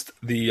post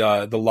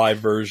the live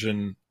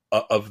version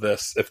of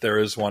this if there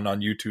is one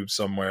on YouTube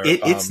somewhere.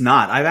 It's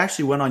not. I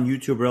actually went on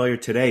YouTube earlier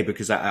today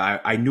because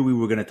I knew we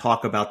were going to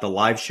talk about the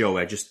live show.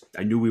 I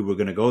knew we were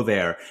going to go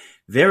there.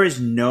 There is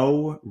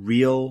no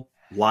real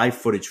live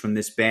footage from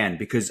this band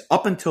because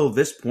up until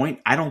this point,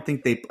 I don't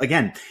think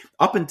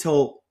up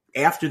until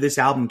after this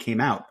album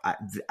came out,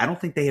 I don't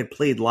think they had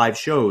played live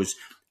shows.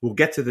 We'll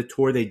get to the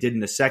tour they did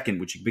in a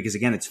second, because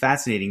again, it's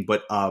fascinating,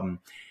 but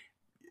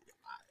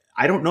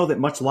I don't know that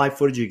much live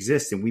footage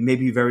exists, and we may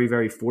be very,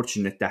 very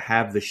fortunate to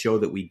have the show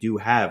that we do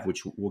have,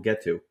 which we'll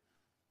get to.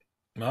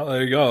 Well,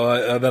 there you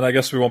go. Then I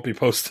guess we won't be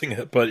posting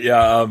it, but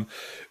yeah,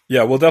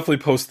 we'll definitely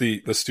post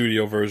the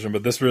studio version.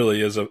 But this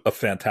really is a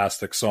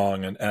fantastic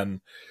song,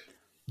 and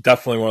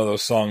definitely one of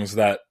those songs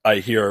that I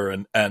hear,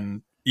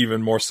 and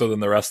even more so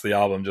than the rest of the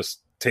album,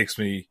 just takes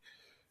me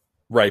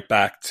right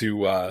back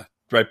to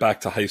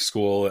high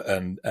school,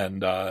 and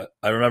I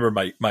remember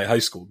my high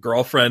school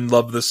girlfriend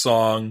loved this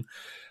song.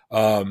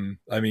 I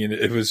mean,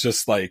 it was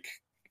just like,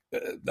 I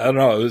don't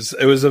know,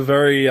 it was a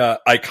very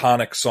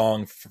iconic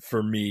song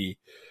for me,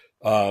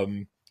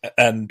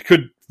 and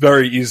could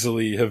very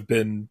easily have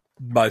been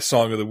my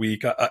song of the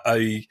week.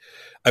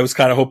 I was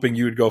kind of hoping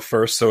you would go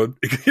first, so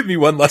it give me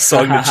one less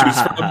song to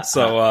choose from.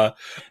 So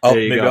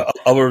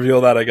I'll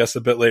reveal that, I guess,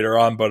 a bit later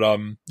on. But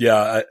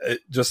it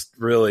just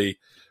really,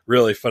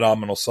 really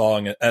phenomenal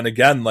song. And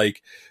again,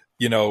 like,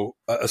 you know,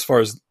 as far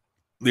as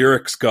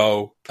lyrics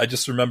go, I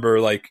just remember,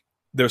 like,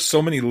 there's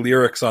so many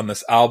lyrics on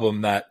this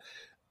album that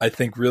I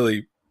think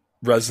really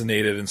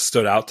resonated and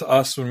stood out to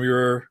us when we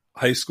were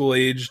high school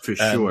aged. For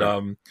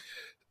sure.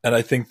 And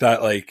I think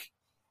that, like,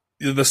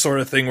 the sort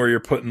of thing where you're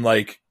putting,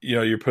 like, you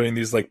know, you're putting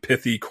these like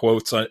pithy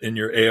quotes in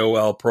your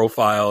AOL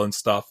profile and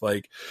stuff,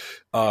 like,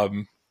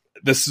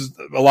 this is,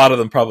 a lot of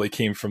them probably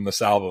came from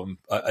this album.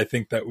 I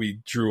think that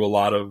we drew a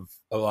lot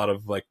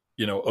of like,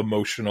 you know,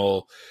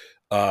 emotional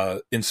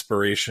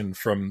inspiration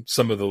from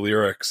some of the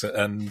lyrics.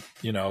 And,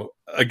 you know,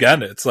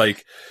 again, it's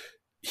like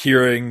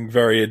hearing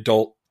very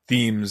adult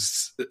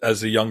themes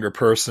as a younger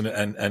person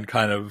and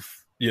kind of,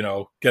 you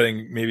know,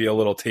 getting maybe a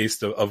little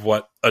taste of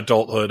what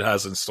adulthood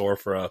has in store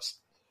for us.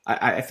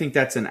 I think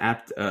that's an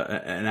apt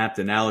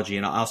analogy.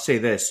 And I'll say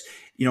this,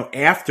 you know,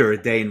 after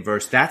A Day in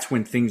Verse, that's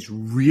when things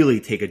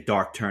really take a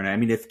dark turn. I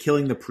mean, if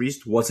Killing the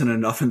Priest wasn't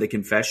enough in the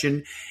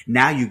Confession,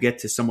 now you get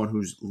to someone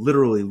who's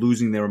literally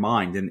losing their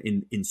mind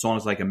in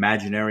songs like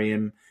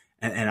Imaginarium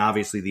and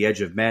obviously The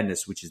Edge of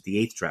Madness, which is the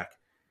 8th track.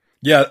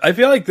 Yeah, I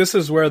feel like this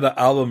is where the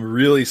album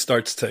really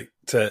starts to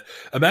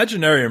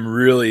Imaginarium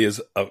really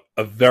is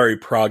a very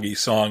proggy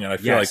song, and I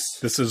feel like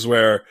this is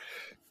where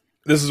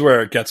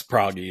it gets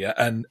proggy.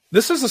 And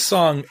this is a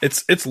song,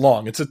 it's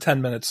long, it's a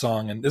 10-minute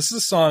song, and this is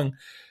a song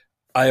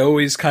I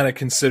always kind of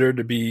consider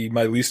to be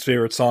my least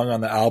favorite song on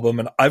the album,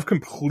 and I've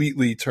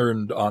completely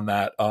turned on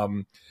that.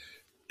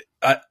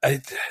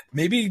 I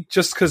maybe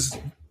just because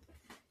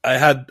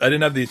I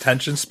didn't have the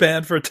attention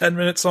span for a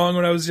 10-minute song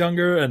when I was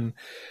younger, and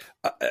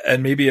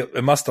maybe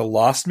it must have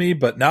lost me.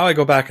 But now I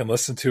go back and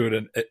listen to it,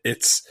 and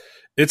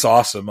it's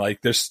awesome.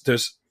 Like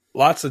there's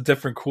lots of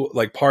different cool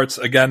like parts.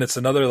 Again, it's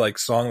another like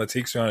song that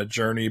takes you on a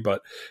journey,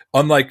 but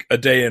unlike A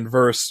Day in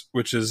Verse,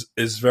 which is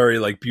very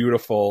like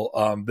beautiful,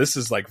 this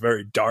is like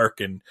very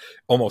dark and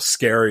almost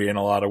scary in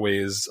a lot of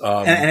ways.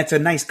 And it's a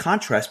nice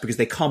contrast because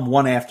they come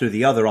one after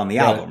the other on the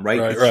album, right?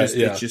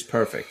 It's just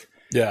perfect.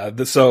 Yeah,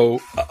 so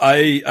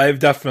I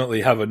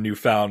definitely have a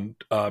newfound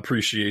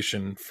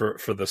appreciation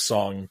for this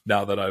song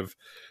now that I've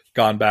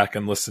gone back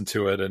and listened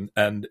to it,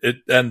 and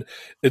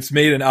it's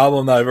made an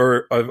album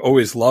that I've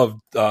always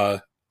loved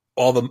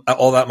all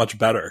that much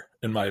better,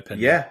 in my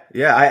opinion.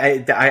 Yeah.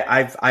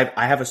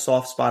 I have a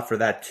soft spot for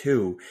that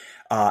too.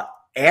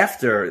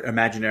 After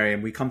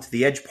Imaginarium, we come to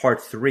The Edge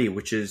Part 3,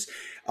 which is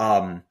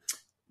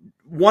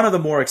one of the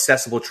more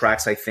accessible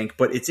tracks, I think,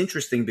 but it's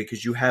interesting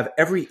because you have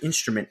every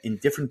instrument in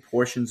different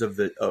portions of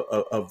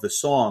the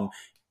song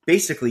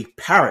basically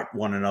parrot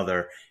one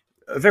another.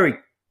 A very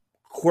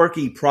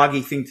quirky,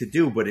 proggy thing to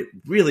do, but it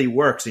really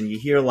works. And you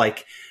hear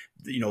like,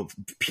 you know,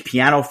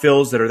 piano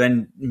fills that are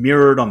then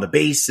mirrored on the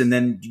bass, and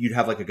then you'd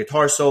have like a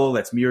guitar solo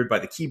that's mirrored by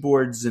the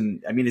keyboards.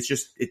 And I mean, it's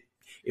just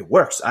it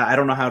works. I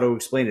don't know how to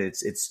explain it.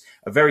 It's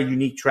a very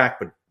unique track,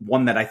 but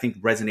one that I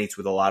think resonates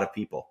with a lot of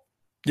people.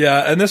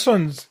 Yeah, and this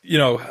one's, you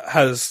know,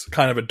 has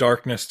kind of a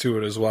darkness to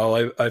it as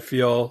well. I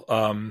feel,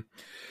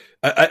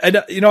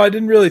 I you know, I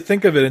didn't really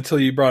think of it until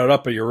you brought it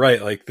up, but you're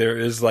right. Like there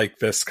is like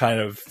this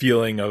kind of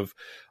feeling of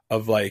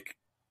like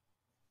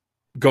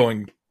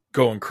going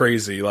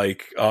crazy.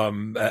 Like,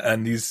 and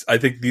I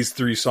think these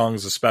 3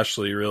 songs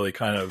especially really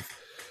kind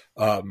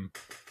of,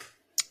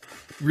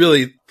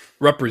 really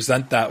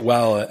represent that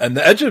well. And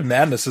The Edge of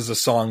Madness is a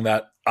song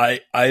that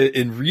I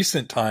in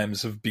recent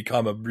times have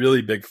become a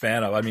really big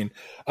fan of. I mean,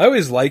 I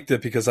always liked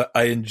it because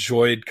I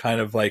enjoyed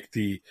kind of like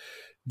the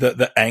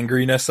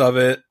angriness of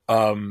it.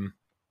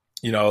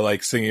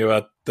 like singing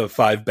about the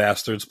five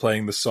bastards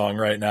playing the song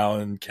right now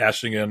and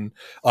cashing in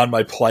on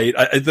my plight.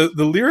 The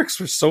lyrics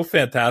were so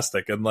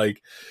fantastic, and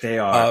like they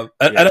are.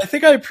 And I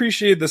think I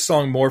appreciated the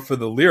song more for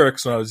the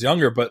lyrics when I was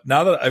younger. But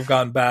now that I've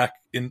gone back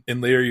in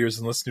later years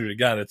and listened to it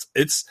again,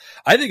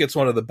 I think it's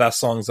one of the best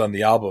songs on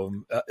the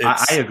album.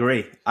 I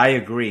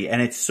agree,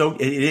 and it's so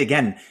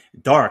again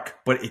dark,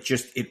 but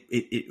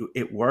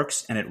it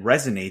works and it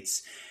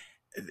resonates.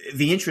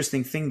 The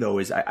interesting thing though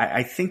is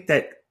I think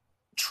that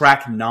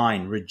track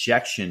 9,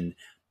 Rejection,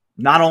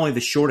 not only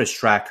the shortest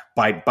track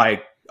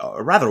by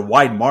a rather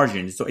wide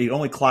margin, so it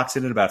only clocks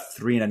in at about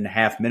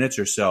 3.5 minutes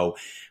or so,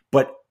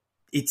 but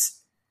it's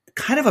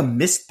kind of a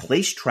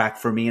misplaced track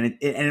for me, and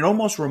it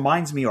almost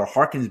reminds me or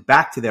harkens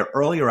back to their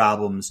earlier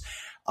albums.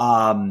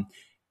 How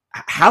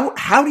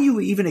do you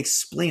even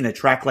explain a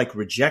track like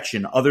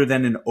Rejection other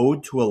than an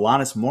ode to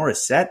Alanis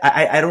Morissette?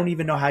 I don't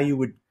even know how you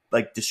would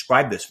like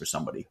describe this for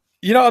somebody.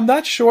 I'm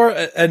not sure,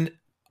 and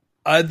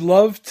I'd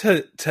love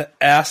to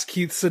ask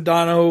Keith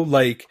Sedano,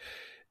 like,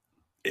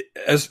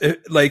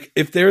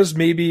 if there's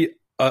maybe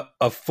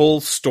a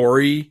full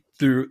story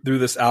through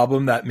this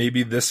album that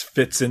maybe this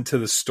fits into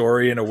the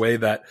story in a way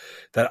that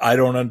I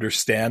don't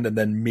understand, and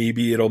then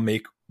maybe it'll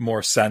make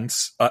more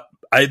sense.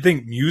 I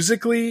think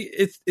musically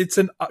it's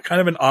an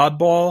kind of an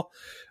oddball.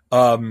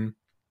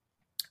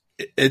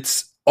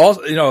 It's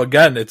also,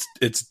 again,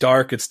 it's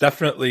dark. It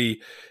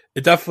definitely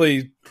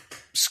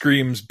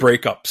screams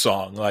breakup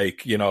song,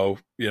 like, but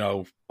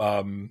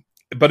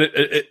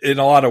it in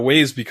a lot of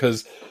ways,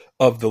 because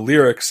of the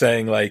lyrics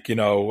saying like,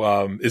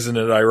 isn't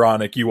it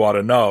ironic, you ought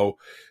to know.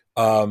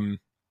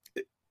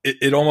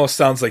 It almost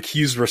sounds like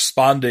he's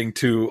responding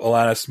to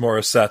Alanis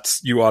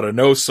Morissette's You Ought to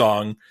Know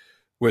song,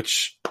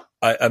 which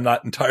I'm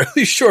not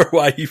entirely sure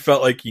why he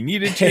felt like he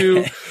needed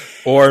to,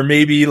 or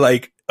maybe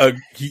like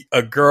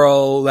a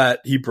girl that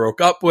he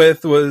broke up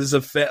with was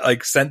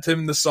sent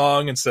him the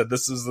song and said,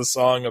 this is the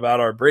song about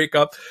our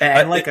breakup.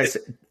 And I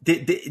said,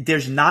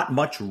 there's not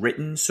much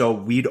written, so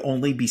we'd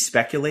only be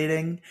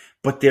speculating,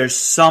 but there's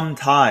some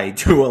tie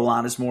to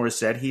Alanis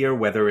Morissette here,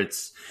 whether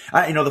it's,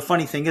 the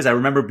funny thing is I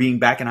remember being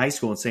back in high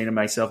school and saying to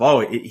myself,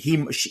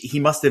 he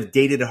must have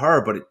dated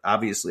her, but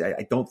obviously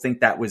I don't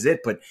think that was it.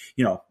 But,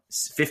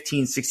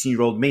 15,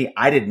 16-year-old me,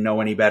 I didn't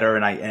know any better.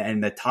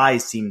 And the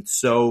ties seemed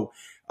so,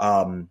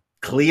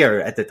 clear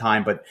at the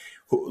time, but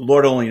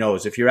Lord only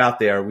knows. If you're out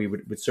there, we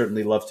would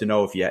certainly love to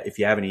know if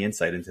you have any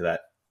insight into that.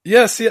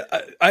 Yeah, see,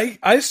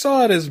 I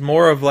saw it as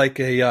more of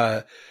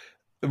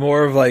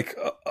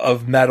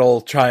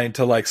metal trying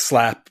to like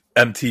slap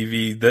the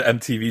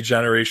MTV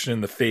generation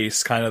in the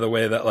face, kind of the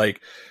way that like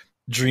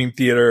Dream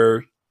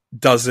Theater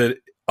does it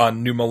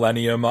on New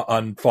Millennium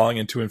on Falling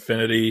Into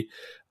Infinity.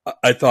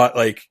 I thought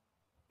like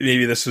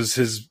maybe this was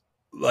his,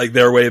 like,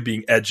 their way of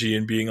being edgy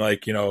and being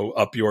like,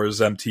 up yours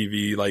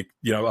MTV, like,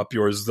 up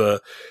yours the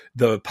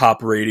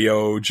pop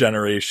radio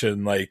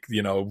generation, like,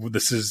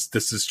 this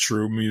is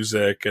true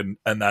music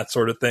and that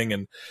sort of thing.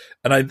 And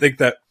I think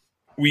that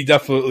we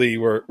definitely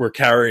were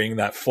carrying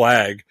that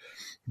flag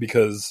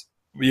because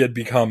we had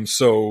become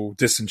so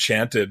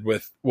disenchanted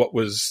with what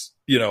was,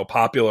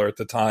 popular at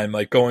the time,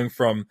 like going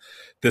from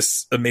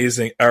this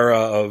amazing era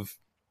of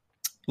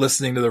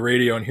listening to the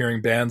radio and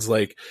hearing bands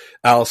like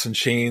Alice in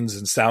Chains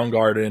and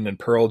Soundgarden and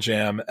Pearl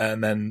Jam.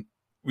 And then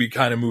we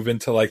kind of move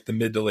into like the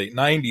mid to late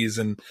 90s,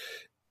 and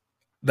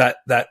that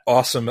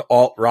awesome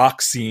alt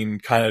rock scene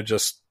kind of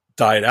just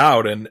died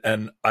out.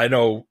 And I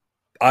know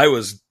I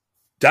was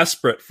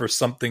desperate for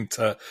something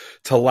to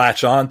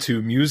latch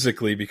onto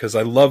musically because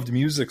I loved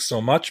music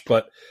so much,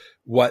 but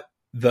what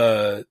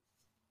the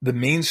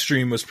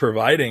mainstream was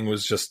providing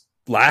was just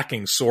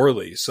lacking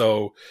sorely.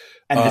 So,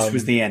 and this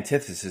was the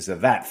antithesis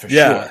of that for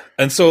sure.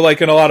 And so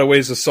like in a lot of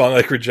ways, a song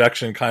like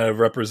Rejection kind of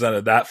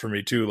represented that for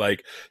me too,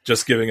 like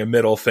just giving a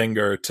middle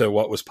finger to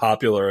what was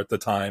popular at the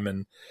time.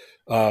 And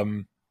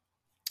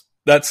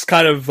that's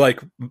kind of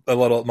like my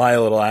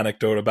little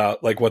anecdote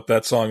about like what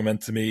that song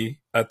meant to me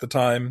at the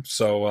time.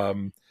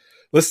 So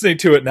listening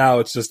to it now,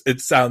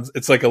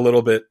 it's like a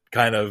little bit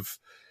kind of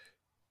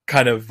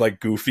like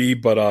goofy,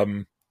 but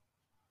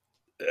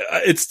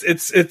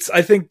it's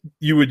I think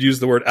you would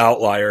use the word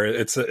outlier.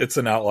 It's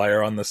an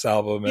outlier on this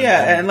album.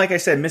 And like I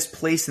said,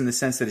 misplaced in the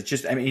sense that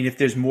if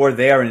there's more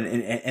there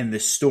and the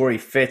story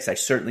fits, I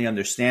certainly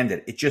understand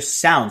it. It just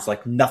sounds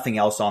like nothing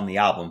else on the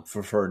album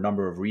for a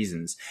number of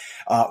reasons.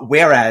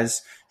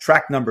 Whereas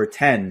track number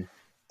 10,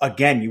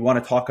 again, you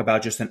want to talk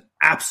about just an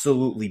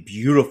absolutely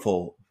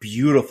beautiful,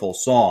 beautiful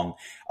song.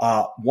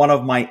 One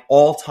of my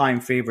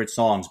all-time favorite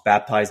songs,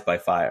 Baptized by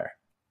Fire.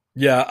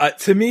 Yeah,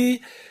 to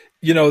me,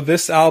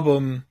 this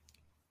album,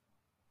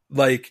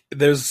 like,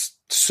 there's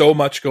so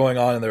much going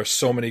on and there's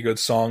so many good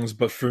songs,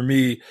 but for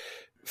me,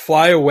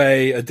 Fly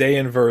Away, A Day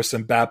in Verse,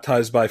 and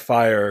Baptized by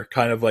Fire,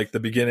 kind of like the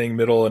beginning,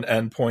 middle, and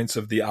end points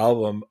of the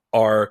album,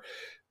 are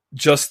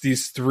just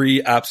these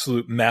three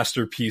absolute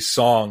masterpiece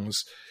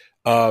songs.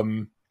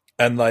 And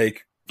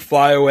like,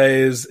 Fly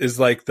Away is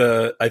like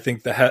the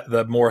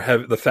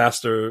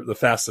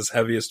fastest,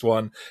 heaviest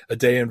one. A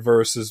Day in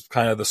Verse is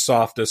kind of the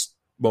softest,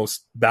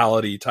 most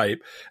ballady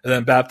type. And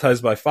then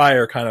Baptized by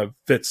Fire kind of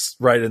fits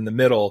right in the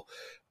middle.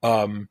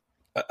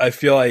 I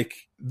feel like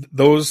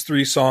those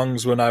three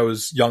songs when I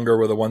was younger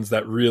were the ones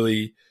that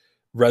really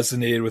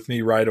resonated with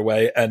me right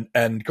away.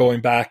 And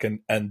going back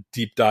and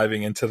deep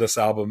diving into this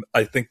album,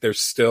 I think there's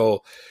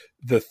still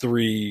they're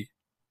the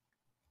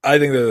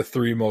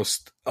three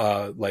most,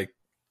 like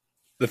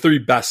the three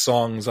best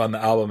songs on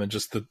the album and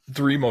just the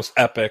three most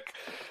epic.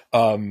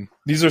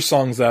 These are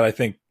songs that I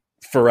think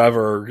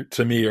forever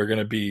to me are going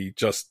to be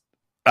just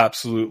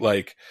absolute,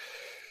 like,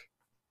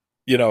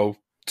 you know,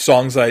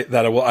 songs I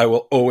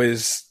will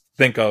always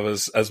think of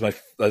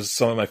as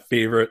some of my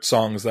favorite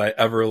songs that I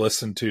ever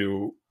listened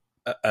to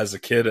as a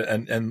kid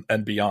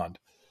and beyond.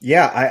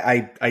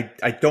 Yeah,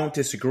 I don't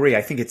disagree.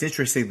 I think it's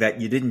interesting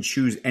that you didn't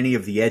choose any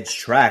of the Edge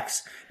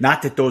tracks.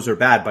 Not that those are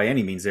bad by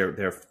any means.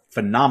 They're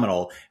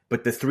phenomenal.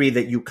 But the three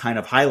that you kind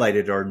of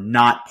highlighted are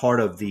not part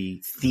of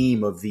the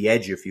theme of the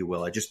Edge, if you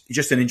will.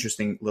 Just an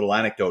interesting little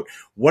anecdote.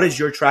 What is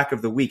your track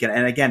of the week?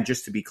 And again,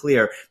 just to be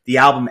clear, the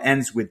album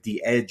ends with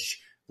the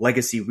Edge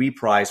Legacy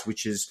Reprise,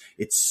 which is,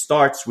 it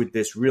starts with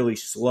this really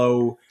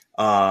slow,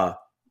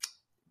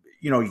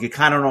 you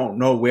kind of don't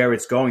know where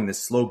it's going,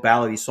 this slow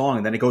ballady song,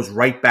 and then it goes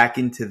right back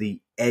into the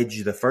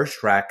Edge, the first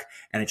track,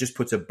 and it just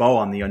puts a bow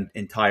on the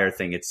entire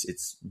thing.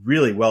 It's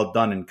really well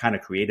done and kind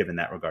of creative in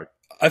that regard.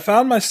 I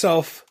found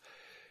myself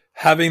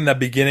having the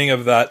beginning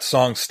of that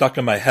song stuck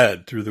in my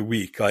head through the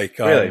week, like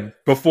really?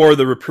 Before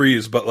the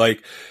reprise, but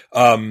like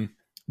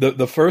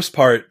the first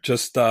part,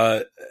 just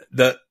that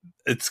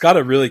it's got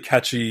a really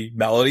catchy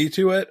melody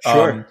to it.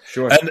 Sure.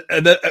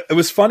 And it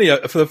was funny,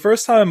 for the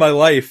first time in my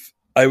life,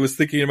 I was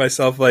thinking to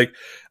myself, like,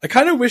 I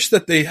kind of wish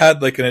that they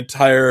had like an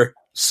entire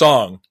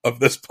song of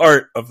this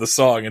part of the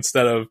song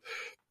instead of,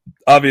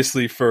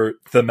 obviously for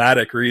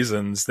thematic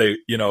reasons, they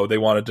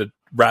wanted to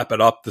wrap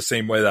it up the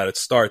same way that it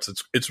starts.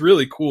 It's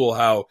really cool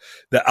how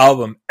the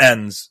album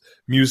ends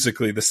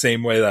musically the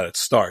same way that it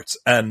starts.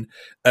 And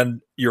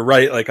you're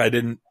right, like I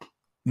didn't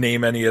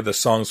name any of the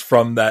songs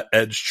from that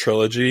Edge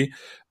trilogy.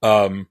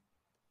 But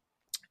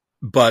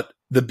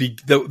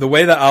the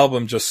way the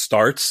album just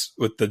starts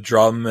with the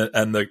drum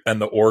and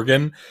the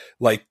organ,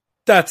 like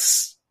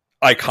that's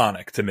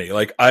iconic to me.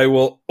 Like I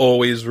will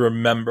always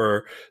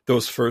remember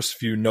those first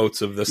few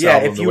notes of this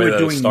album. Yeah, if you were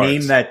doing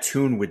Name That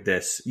Tune with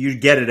this,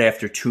 you'd get it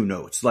after two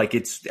notes. Like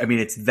it's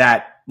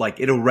that, like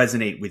it'll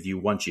resonate with you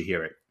once you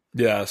hear it.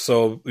 Yeah,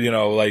 so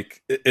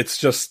like it's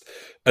just,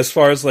 as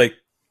far as like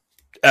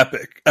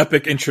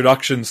epic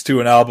introductions to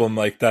an album,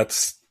 like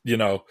that's,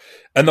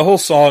 and the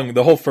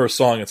whole first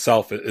song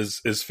itself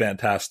is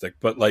fantastic.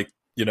 But like,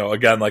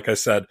 again, like I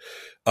said,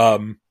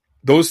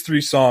 those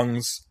three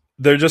songs,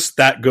 they're just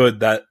that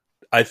good that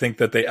I think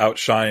that they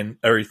outshine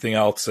everything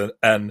else.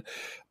 And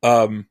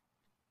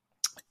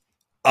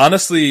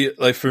honestly,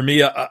 like for me,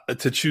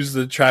 to choose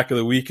the track of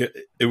the week,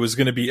 it was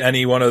going to be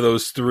any one of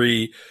those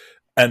three,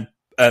 and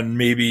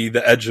maybe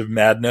The Edge of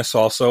Madness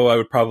also. I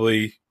would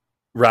probably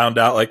round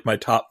out like my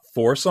top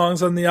 4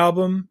 songs on the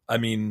album. I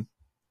mean,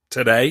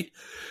 today,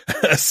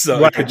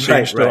 so right, it could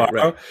change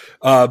tomorrow.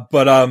 Right.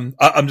 But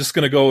I'm just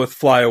going to go with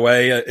Fly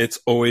Away. It's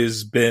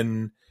always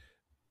been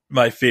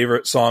my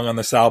favorite song on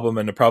this album,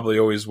 and it probably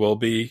always will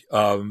be.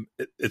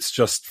 It's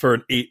just, for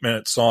an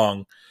 8-minute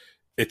song,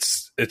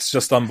 it's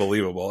just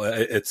unbelievable.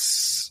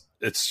 It's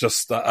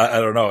just, I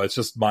don't know, it's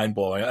just mind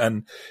blowing.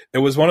 And it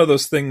was one of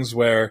those things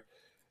where,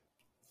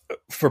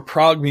 for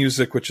prog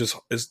music, which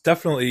is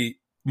definitely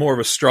more of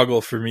a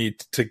struggle for me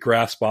to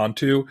grasp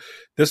onto,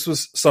 this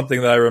was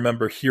something that I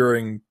remember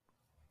hearing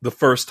the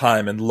first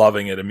time and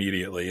loving it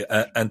immediately.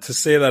 And to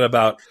say that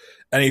about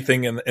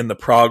anything in the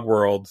prog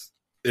world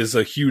is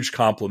a huge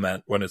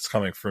compliment when it's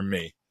coming from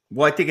me.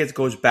 Well, I think it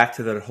goes back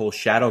to that whole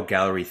Shadow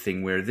Gallery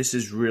thing, where this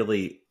is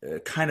really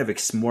kind of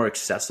more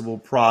accessible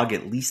prog,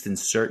 at least in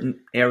certain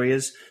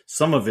areas.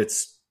 Some of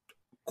it's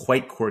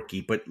quite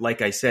quirky, but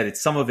like I said,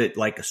 some of it,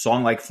 like a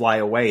song like Fly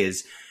Away,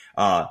 is,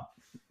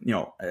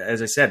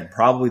 as I said,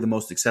 probably the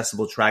most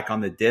accessible track on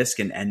the disc.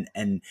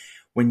 And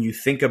when you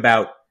think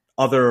about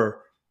other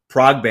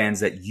prog bands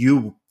that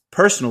you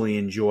personally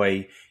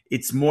enjoy,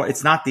 it's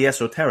not the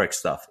esoteric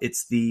stuff.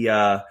 It's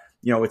the,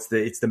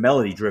 it's the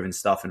melody driven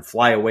stuff, and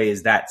Fly Away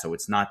is that. So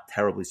it's not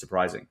terribly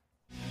surprising.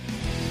 A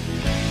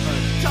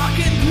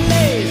darkened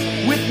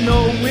place with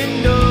no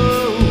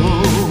windows.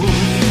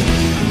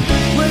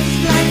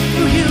 What's like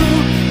for you,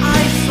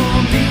 I saw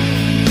me.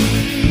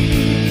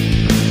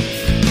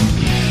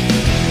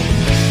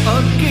 A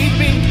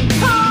gaping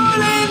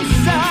hole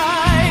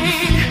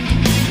inside.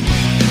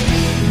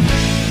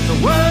 The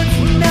words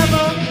will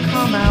never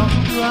come out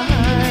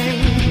right.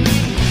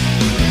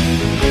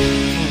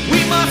 We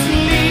must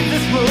leave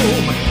this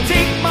room.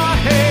 Take my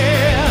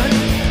hand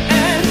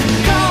and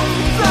come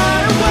fly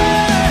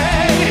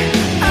away.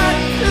 At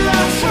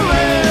last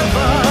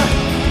forever.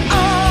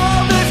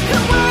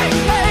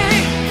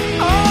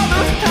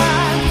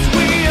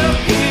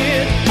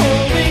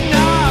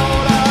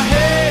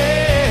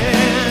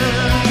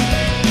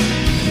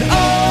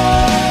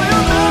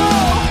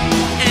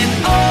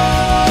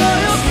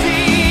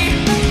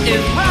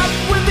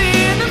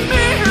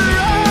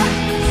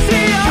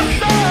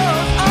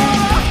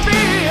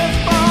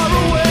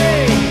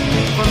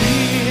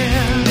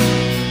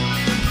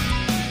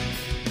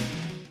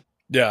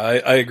 Yeah,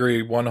 I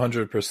agree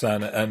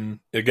 100%. And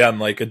again,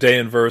 like A Day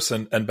in Verse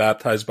and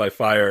Baptized by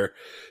Fire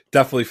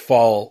definitely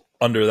fall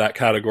under that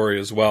category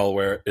as well,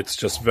 where it's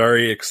just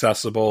very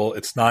accessible.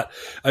 It's not,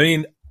 I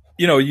mean,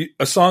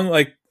 a song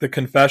like The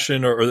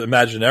Confession or The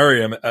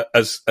Imaginarium,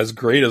 as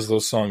great as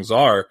those songs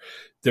are,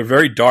 they're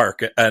very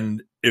dark.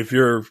 And if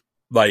you're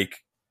like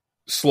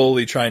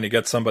slowly trying to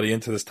get somebody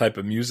into this type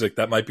of music,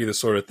 that might be the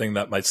sort of thing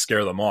that might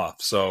scare them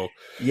off. So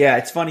yeah,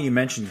 it's funny you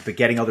mentioned the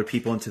getting other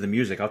people into the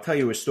music. I'll tell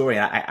you a story.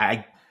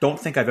 I don't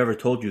think I've ever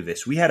told you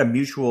this. We had a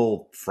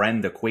mutual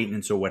friend,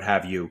 acquaintance, or what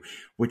have you,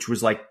 which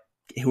was like,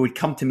 who would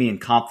come to me in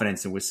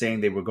confidence and was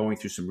saying they were going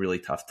through some really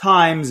tough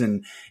times,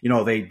 and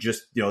they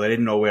just they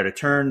didn't know where to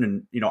turn,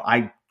 and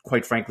I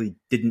quite frankly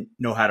didn't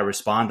know how to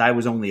respond. I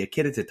was only a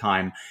kid at the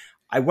time.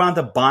 I wound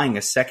up buying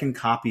a second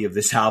copy of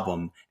this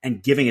album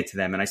and giving it to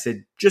them. And I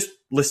said, just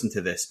listen to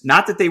this.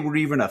 Not that they were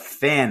even a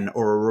fan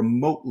or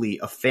remotely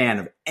a fan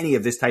of any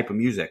of this type of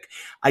music.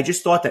 I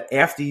just thought that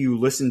after you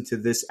listen to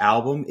this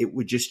album, it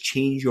would just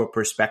change your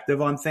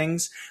perspective on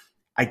things.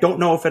 I don't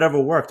know if it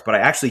ever worked, but I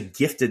actually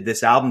gifted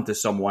this album to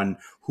someone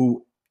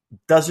who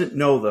doesn't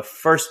know the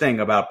first thing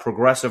about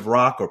progressive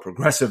rock or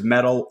progressive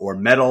metal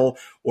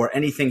or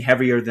anything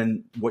heavier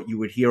than what you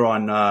would hear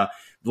on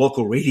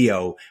local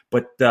radio.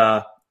 But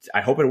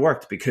I hope it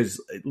worked,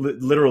 because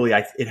literally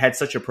it had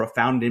such a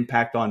profound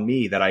impact on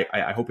me that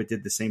I hope it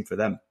did the same for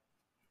them.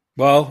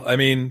 Well, I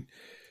mean,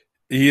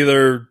 he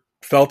either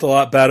felt a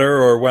lot better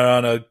or went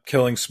on a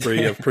killing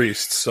spree of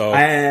priests. So,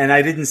 and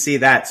I didn't see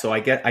that. So I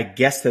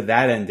guess to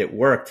that end it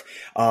worked.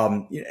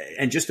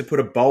 And just to put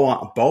a bow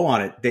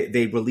on it,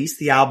 they released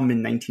the album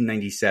in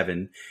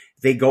 1997.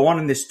 They go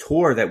on this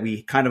tour that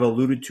we kind of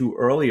alluded to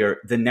earlier.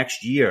 The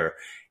next year,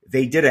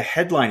 they did a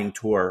headlining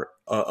tour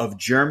of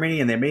Germany,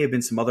 and there may have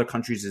been some other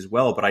countries as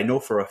well, but I know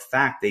for a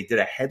fact they did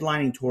a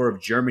headlining tour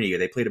of Germany.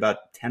 They played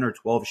about 10 or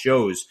 12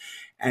 shows,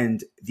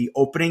 and the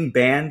opening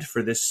band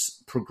for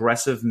this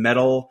progressive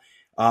metal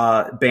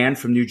band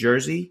from New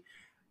Jersey,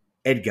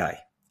 Edguy.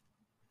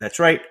 That's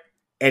right,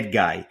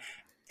 Edguy.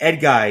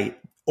 Edguy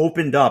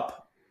opened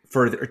up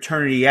for the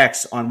Eternity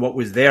X on what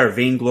was their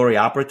Vainglory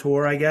Opera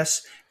tour, I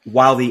guess,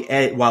 while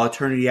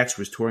Eternity X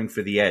was touring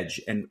for The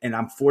Edge. And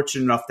I'm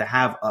fortunate enough to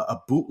have a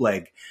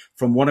bootleg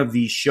from one of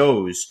these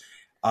shows.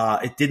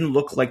 It didn't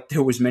look like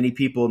there was many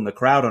people in the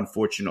crowd,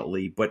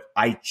 unfortunately, but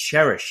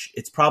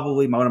it's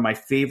probably one of my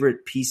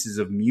favorite pieces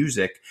of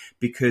music,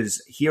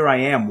 because here I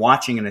am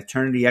watching an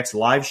Eternity X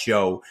live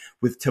show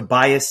with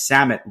Tobias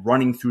Sammet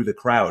running through the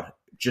crowd,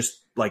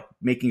 just like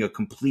making a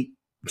complete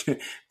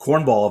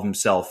cornball of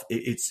himself.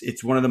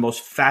 It's one of the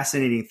most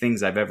fascinating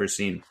things I've ever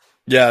seen.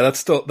 Yeah,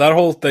 that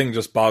whole thing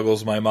just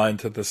boggles my mind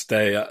to this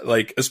day.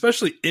 Like,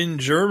 especially in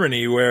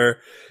Germany,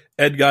 where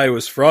Edguy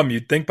was from,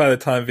 you'd think by the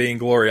time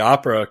Vainglory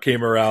Opera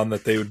came around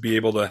that they would be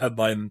able to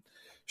headline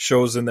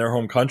shows in their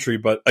home country.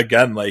 But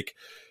again, like,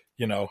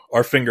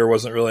 our finger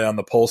wasn't really on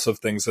the pulse of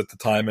things at the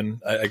time, and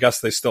I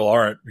guess they still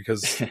aren't,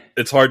 because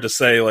it's hard to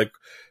say like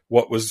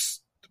what was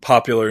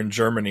popular in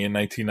Germany in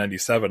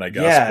 1997, I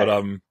guess.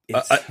 Yeah,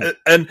 but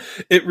and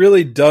it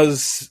really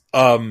does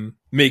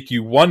make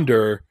you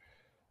wonder,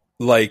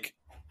 like,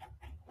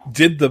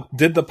 did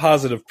the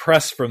positive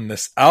press from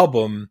this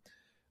album,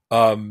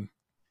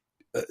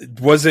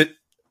 was it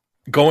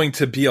going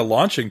to be a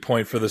launching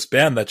point for this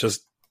band that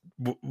just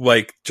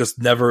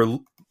never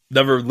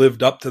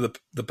lived up to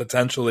the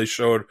potential they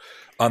showed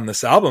on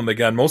this album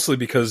again, mostly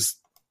because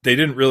they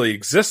didn't really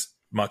exist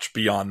much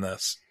beyond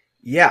this?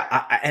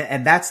 Yeah,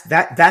 and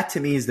that to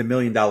me is the $1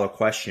 million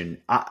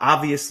question.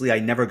 Obviously, I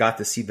never got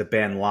to see the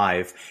band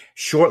live.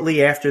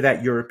 Shortly after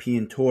that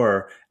European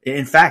tour,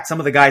 in fact, some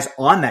of the guys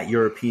on that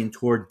European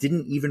tour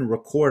didn't even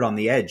record on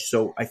The Edge.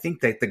 So I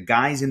think that the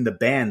guys in the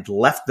band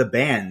left the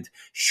band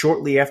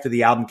shortly after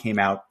the album came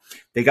out.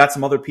 They got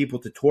some other people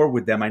to tour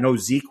with them. I know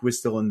Zeke was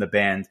still in the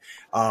band,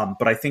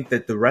 but I think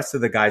that the rest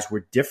of the guys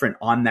were different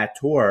on that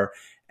tour.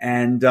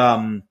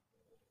 And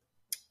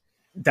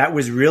that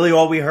was really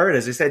all we heard.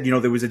 As I said,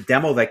 there was a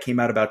demo that came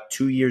out about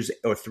 2 years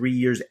or 3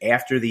 years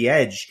after The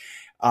Edge.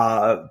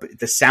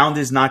 The sound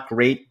is not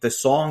great. The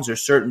songs are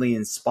certainly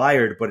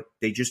inspired, but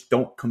they just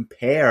don't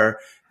compare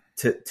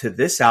to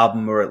this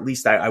album, or at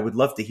least I would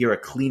love to hear a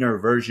cleaner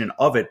version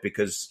of it,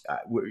 because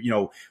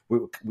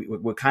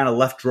we're kind of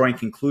left drawing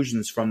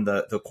conclusions from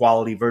the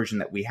quality version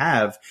that we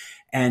have.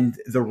 And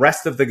the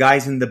rest of the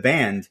guys in the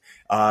band,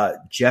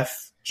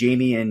 Jeff,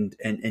 Jamie,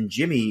 and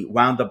Jimmy,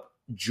 wound up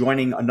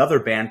joining another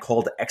band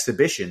called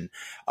Exhibition.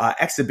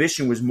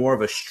 Exhibition was more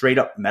of a straight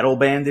up metal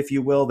band, if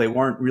you will. They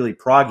weren't really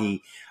proggy.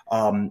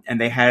 And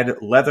they had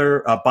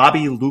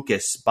Bobby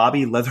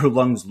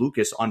Leatherlungs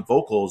Lucas on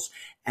vocals.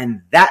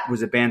 And that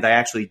was a band I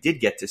actually did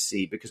get to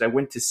see, because I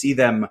went to see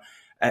them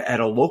at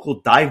a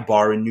local dive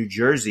bar in New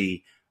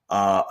Jersey,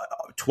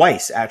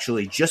 twice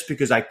actually, just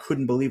because I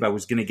couldn't believe I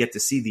was going to get to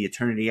see the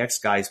Eternity X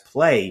guys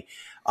play.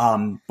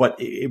 But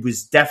it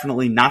was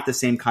definitely not the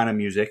same kind of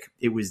music.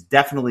 It was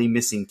definitely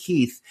missing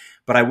Keith.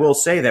 But I will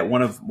say that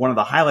one of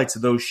the highlights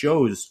of those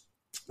shows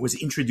was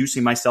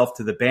introducing myself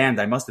to the band.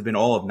 I must have been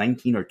all of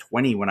 19 or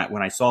 20 when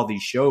I saw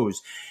these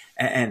shows.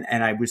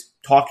 And I was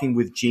talking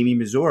with Jamie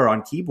Mazur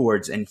on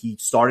keyboards, and he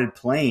started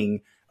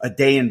playing A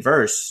Day in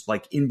Verse,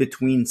 like in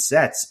between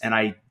sets. And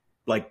I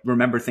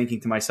remember thinking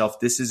to myself,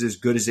 this is as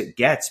good as it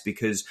gets,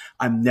 because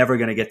I'm never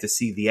going to get to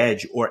see The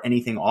Edge or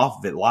anything off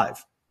of it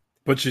live.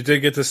 But you did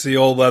get to see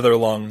Old Leather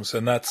Lungs,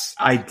 and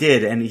I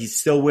did, and he's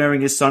still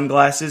wearing his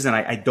sunglasses, and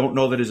I don't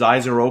know that his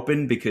eyes are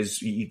open,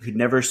 because you could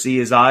never see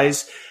his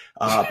eyes.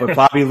 But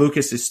Bobby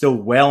Lucas is still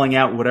wailing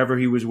out whatever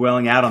he was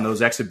wailing out on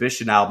those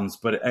exhibition albums.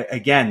 But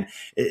again,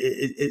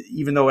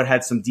 even though it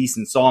had some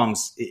decent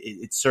songs,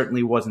 it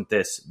certainly wasn't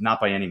this, not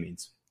by any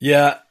means.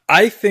 Yeah,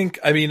 I think,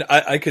 I mean,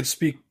 I could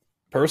speak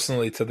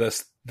personally to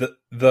this.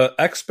 The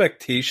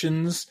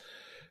expectations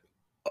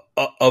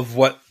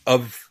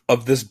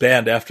of this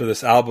band after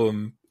this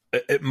album,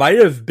 it might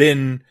have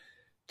been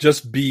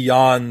just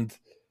beyond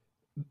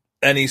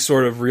any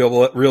sort of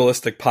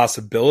realistic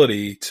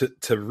possibility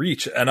to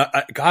reach. And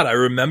I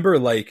remember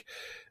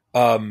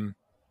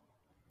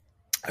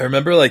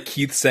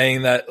Keith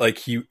saying that like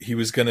he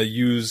was going to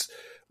use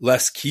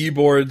less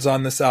keyboards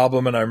on this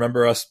album. And I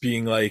remember us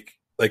being like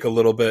a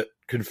little bit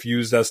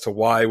confused as to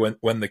why,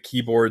 when the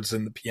keyboards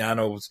and the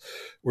pianos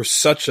were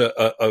such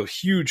a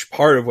huge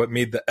part of what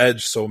made The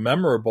Edge so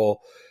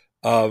memorable.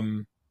 I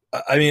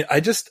mean, I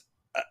just,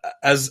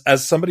 as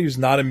somebody who's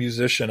not a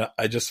musician,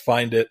 I just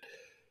find it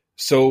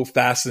so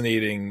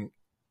fascinating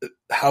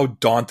how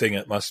daunting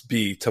it must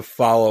be to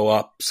follow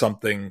up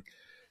something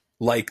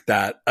like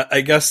that.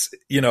 I guess,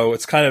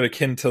 it's kind of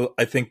akin to,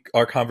 I think,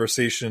 our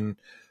conversation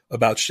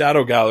about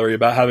Shadow Gallery,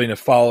 about having to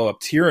follow up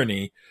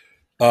Tyranny.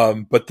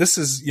 But this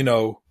is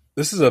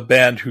a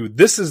band who,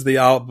 this is the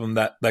album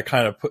that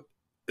kind of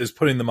is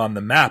putting them on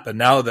the map. And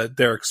now that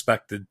they're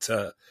expected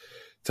to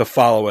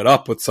follow it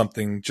up with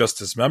something just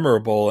as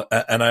memorable.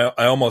 And I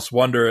almost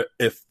wonder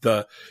if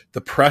the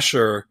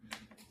pressure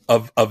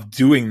of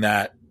doing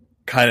that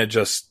kind of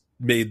just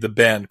made the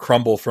band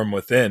crumble from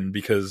within,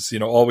 because,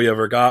 all we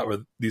ever got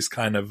were these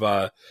kind of,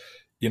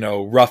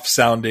 rough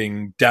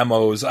sounding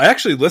demos. I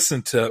actually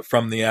listened to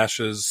From the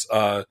Ashes,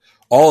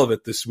 all of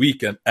it this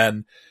week.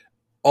 And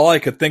all I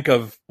could think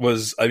of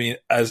was, I mean,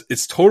 as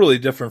it's totally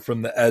different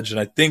from The Edge. And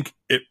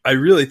I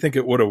really think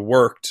it would have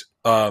worked,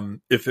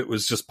 if it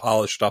was just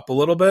polished up a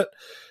little bit.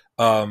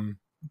 I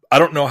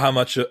don't know how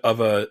much of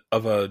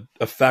a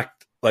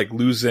effect like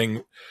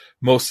losing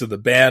most of the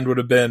band would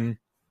have been,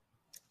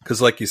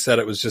 because like you said,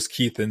 it was just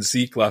Keith and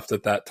Zeke left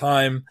at that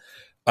time.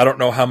 I don't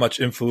know how much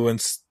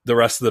influence the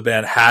rest of the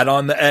band had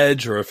on The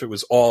Edge, or if it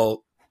was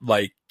all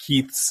like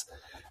Keith's,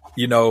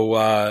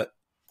 all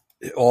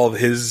of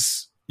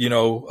his,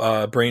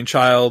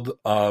 brainchild.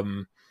 I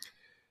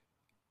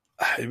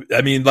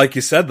mean, like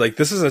you said, like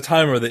this is a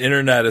time where the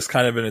internet is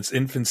kind of in its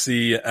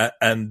infancy,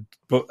 and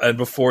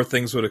before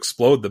things would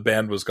explode, the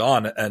band was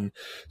gone. And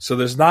so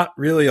there's not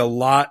really a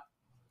lot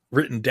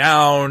written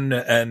down,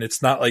 and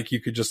it's not like you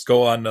could just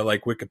go on to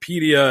like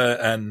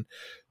Wikipedia and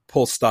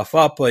pull stuff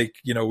up like,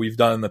 we've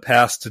done in the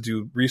past to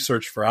do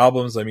research for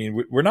albums. I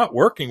mean, we're not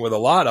working with a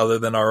lot other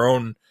than our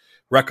own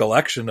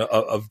recollection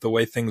of the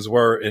way things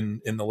were in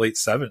the late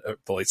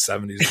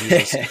 70s,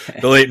 Jesus,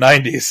 the late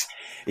 90s.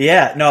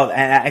 Yeah, no,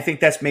 and I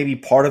think that's maybe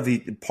part of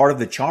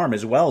the charm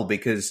as well,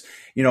 because,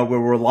 we're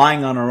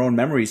relying on our own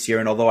memories here.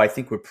 And although I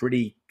think we're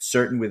pretty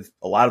certain with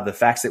a lot of the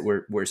facts that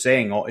we're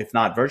saying, if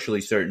not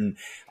virtually certain,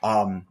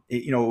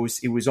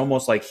 it was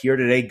almost like here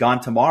today,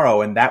 gone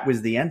tomorrow. And that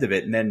was the end of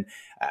it. And then,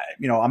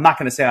 I'm not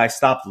going to say I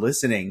stopped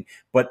listening,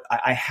 but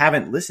I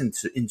haven't listened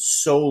in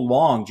so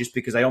long, just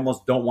because I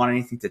almost don't want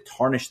anything to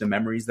tarnish the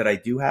memories that I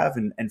do have.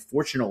 And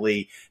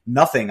fortunately,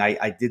 nothing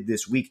I did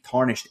this week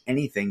tarnished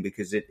anything,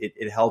 because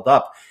it held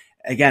up.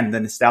 Again, the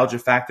nostalgia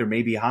factor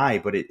may be high,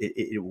 but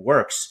it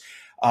works.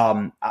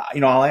 I'll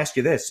ask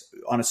you this: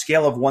 on a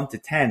scale of 1 to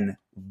 10,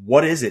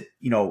 what is it?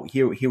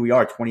 Here we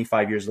are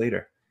 25 years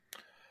later.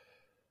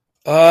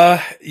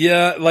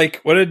 Yeah, like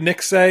what did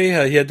Nick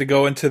say? He had to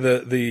go into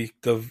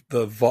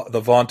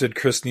the vaunted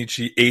Chris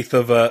Nietzsche eighth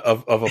of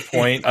a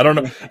point. I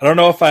don't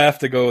know if I have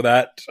to go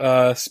that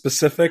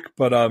specific,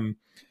 but I'm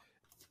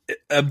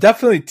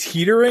definitely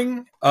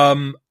teetering.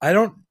 I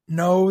don't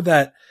know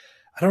that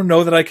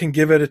I can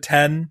give it a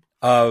 10.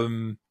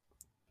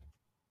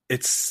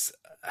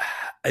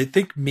 I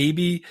think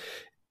maybe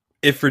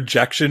if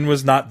rejection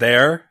was not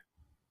there,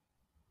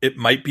 it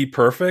might be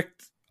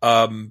perfect.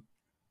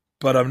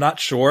 But I'm not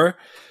sure.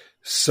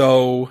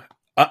 So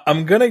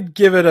I'm going to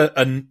give it a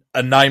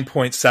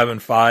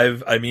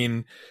 9.75. I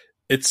mean,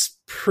 it's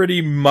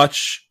pretty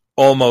much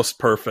almost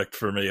perfect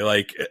for me.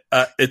 Like,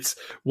 it's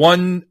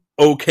one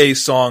okay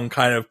song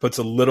kind of puts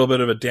a little bit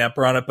of a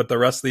damper on it, but the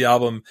rest of the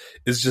album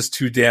is just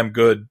too damn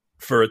good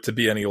for it to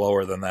be any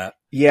lower than that.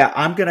 Yeah,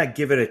 I'm going to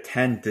give it a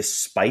 10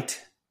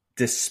 despite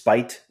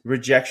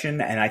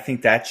rejection, and I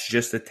think that's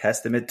just a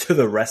testament to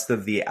the rest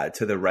of the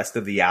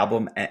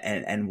album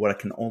and what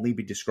can only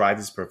be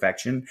described as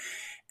perfection.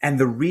 And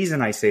the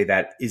reason I say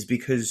that is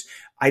because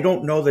I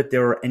don't know that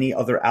there are any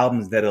other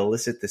albums that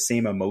elicit the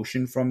same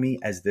emotion from me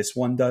as this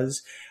one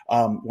does.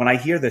 When I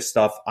hear this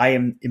stuff, I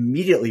am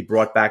immediately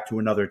brought back to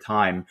another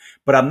time,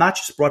 but I'm not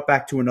just brought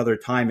back to another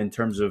time in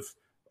terms of,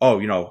 oh,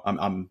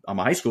 I'm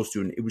a high school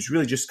student. It was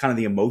really just kind of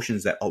the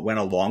emotions that went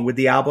along with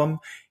the album.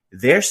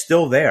 They're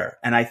still there.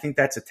 And I think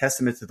that's a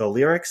testament to the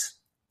lyrics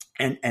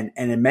and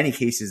in many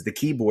cases, the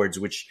keyboards,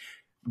 which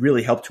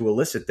really helped to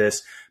elicit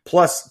this,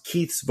 plus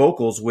Keith's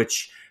vocals,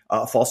 which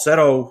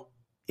falsetto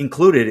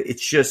included.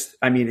 It's just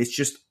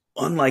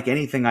unlike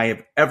anything I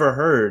have ever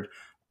heard.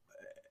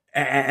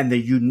 And the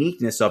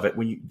uniqueness of it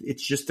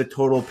it's just the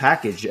total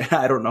package.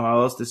 I don't know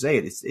how else to say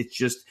it.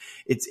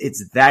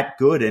 It's that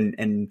good.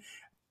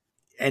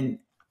 And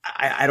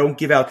I don't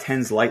give out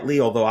 10s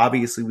lightly, although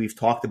obviously we've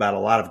talked about a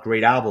lot of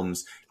great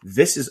albums.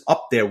 This is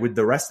up there with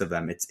the rest of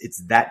them.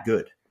 It's that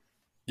good.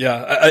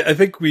 Yeah. I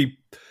think we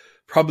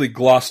probably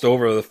glossed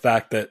over the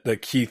fact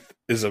that Keith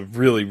is a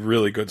really,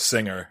 really good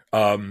singer.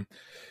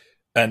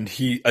 And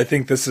I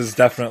think this is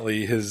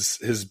definitely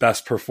his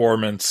best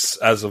performance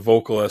as a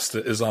vocalist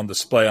is on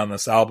display on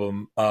this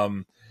album.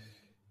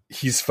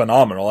 He's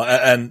phenomenal.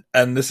 And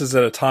this is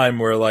at a time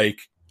where, like,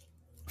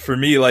 for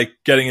me, like,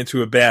 getting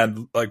into a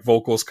band, like,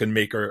 vocals can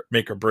make or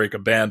break a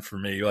band for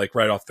me, like,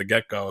 right off the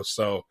get go.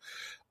 So,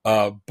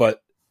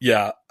 but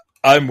yeah,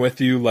 I'm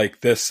with you.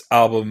 Like, this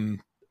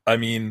album, I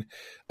mean,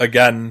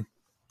 again,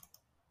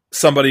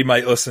 somebody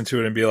might listen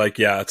to it and be like,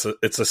 yeah, it's a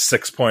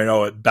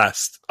 6.0 at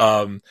best.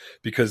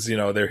 Because,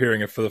 they're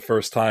hearing it for the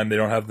first time. They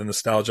don't have the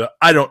nostalgia.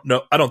 I don't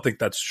know. I don't think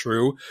that's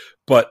true,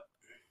 but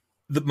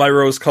my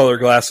rose colored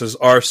glasses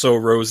are so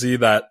rosy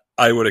that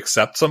I would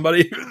accept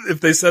somebody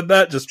if they said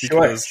that, just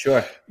because,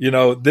 sure.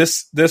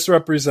 This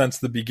represents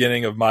the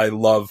beginning of my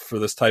love for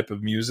this type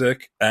of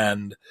music.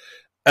 And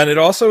it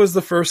also is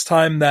the first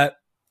time that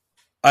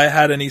I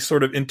had any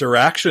sort of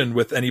interaction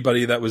with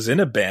anybody that was in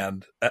a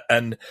band,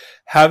 and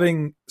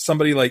having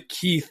somebody like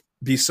Keith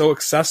be so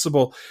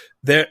accessible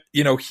there.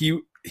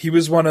 He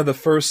was one of the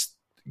first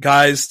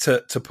guys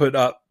to put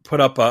up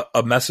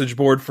a message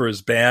board for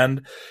his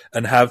band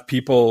and have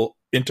people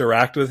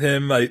interact with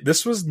him. Like,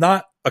 this was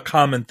not a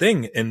common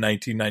thing in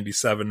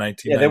 1997,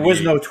 1998. Yeah, there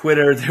was no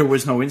Twitter, there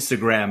was no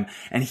Instagram,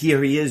 and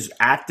here he is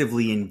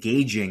actively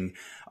engaging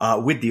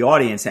with the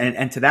audience.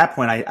 And to that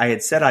point, I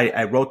had said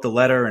I wrote the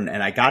letter and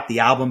I got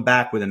the album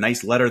back with a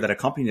nice letter that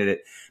accompanied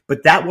it.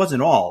 But that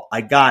wasn't all.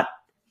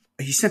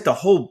 He sent the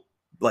whole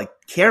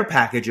care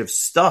package of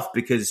stuff,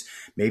 because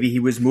maybe he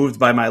was moved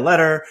by my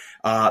letter.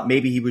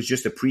 Maybe he was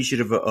just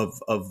appreciative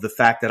of the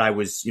fact that I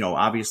was,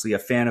 obviously a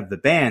fan of the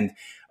band.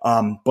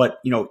 But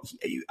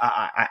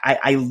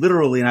I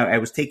literally, and I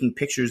was taking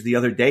pictures the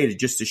other day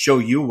just to show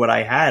you what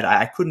I had.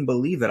 I couldn't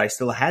believe that I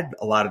still had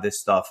a lot of this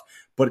stuff,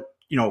 but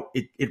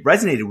it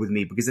resonated with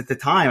me because at the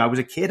time I was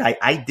a kid.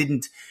 I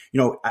didn't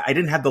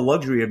have the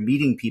luxury of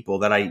meeting people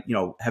that I,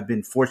 have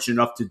been fortunate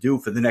enough to do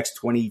for the next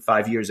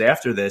 25 years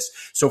after this.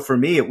 So for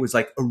me, it was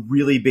like a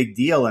really big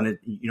deal. And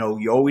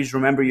you always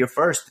remember your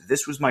first.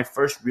 This was my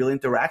first real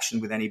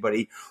interaction with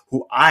anybody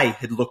who I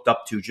had looked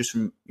up to just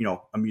from,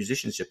 a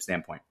musicianship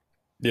standpoint.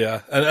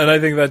 Yeah. And I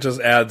think that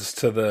just adds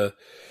to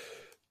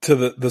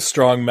the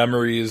strong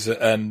memories.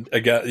 And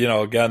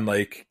again,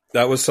 like,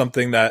 that was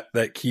something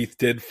that Keith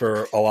did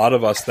for a lot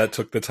of us, that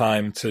took the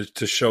time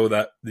to show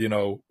that,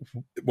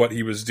 what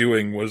he was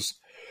doing was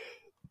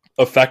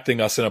affecting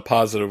us in a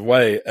positive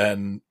way.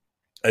 And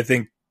I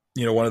think,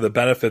 one of the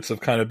benefits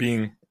of kind of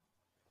being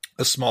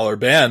a smaller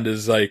band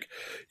is, like,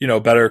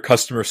 better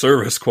customer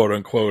service, quote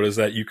unquote, is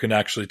that you can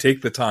actually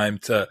take the time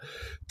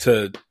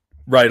to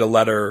write a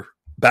letter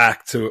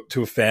back to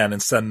a fan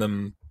and send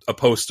them a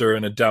poster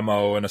and a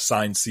demo and a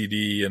signed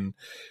CD and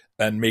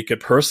make it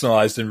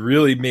personalized, and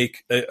really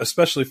make,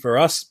 especially for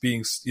us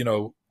being,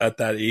 at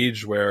that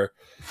age where,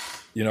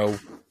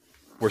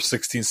 we're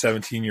 16,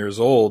 17 years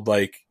old,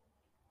 like,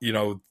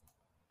 that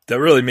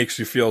really makes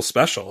you feel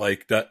special.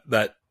 Like that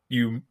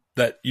you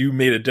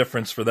made a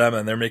difference for them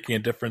and they're making a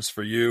difference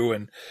for you,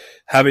 and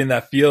having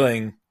that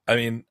feeling. I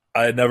mean,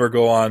 I would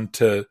go on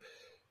to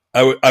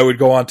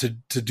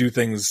do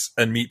things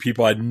and meet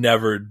people I'd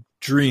never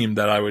dreamed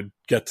that I would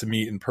get to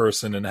meet in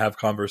person and have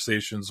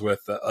conversations with,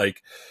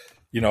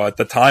 at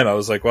the time I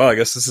was like, well, I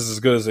guess this is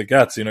as good as it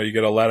gets. You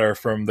get a letter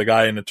from the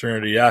guy in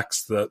Eternity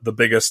X, the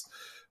biggest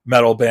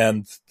metal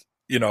band,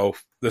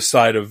 this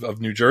side of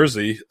New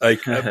Jersey.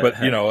 Like, but,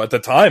 at the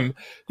time,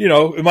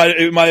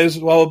 it might as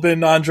well have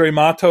been Andre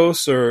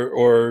Matos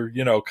or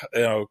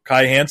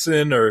Kai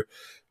Hansen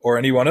or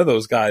any one of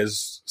those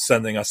guys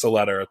sending us a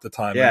letter at the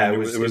time. Yeah, I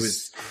mean, it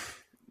was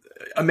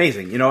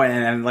amazing,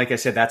 and like I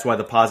said, that's why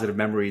the positive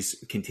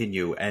memories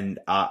continue. And,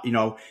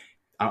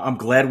 I'm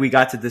glad we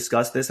got to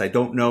discuss this. I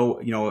don't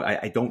know,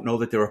 I don't know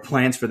that there are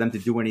plans for them to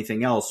do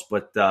anything else,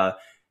 but,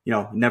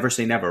 never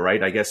say never,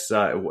 right? I guess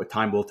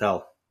time will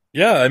tell.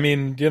 Yeah, I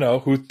mean,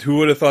 who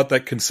would have thought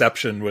that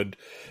Conception would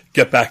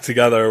get back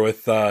together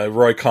with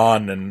Roy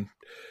Khan and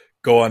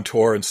go on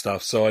tour and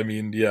stuff. So, I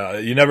mean, yeah,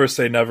 you never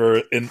say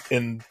never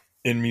in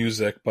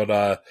music,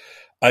 but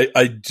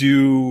I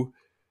do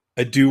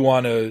I do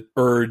want to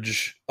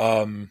urge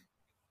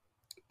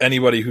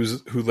anybody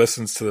who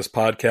listens to this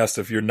podcast,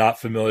 if you're not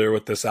familiar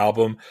with this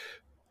album,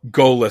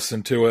 go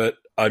listen to it.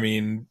 I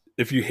mean,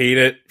 if you hate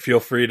it, feel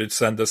free to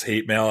send us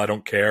hate mail. I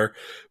don't care,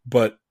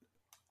 but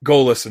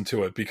go listen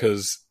to it,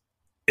 because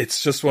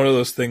it's just one of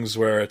those things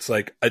where it's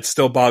like, it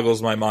still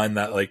boggles my mind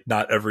that like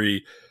not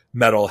every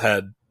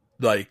metalhead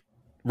like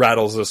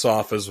rattles this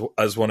off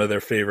as one of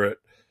their favorite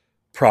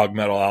prog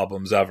metal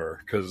albums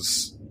ever,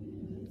 because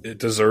it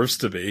deserves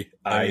to be.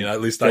 I mean, at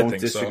least I think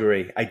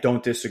disagree. so. I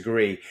don't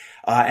disagree.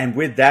 And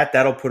with that,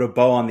 that'll put a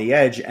bow on the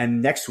edge.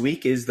 And next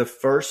week is the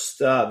first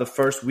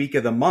week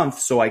of the month.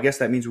 So I guess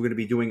that means we're going to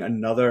be doing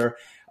another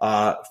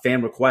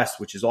fan request,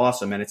 which is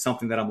awesome. And it's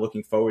something that I'm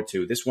looking forward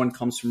to. This one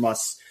comes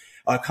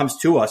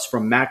to us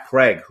from Matt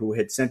Craig, who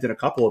had sent in a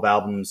couple of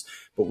albums,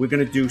 but we're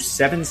going to do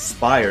Seven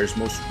Spire's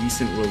most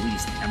recent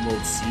release,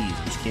 Emerald Seas,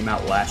 which came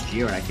out last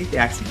year. And I think they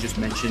actually just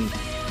mentioned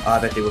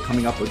that they were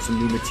coming up with some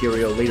new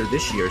material later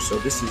this year. So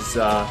this is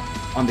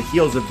on the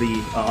heels of the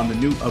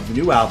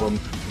new album.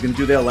 We're going to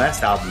do their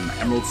last album,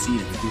 Emerald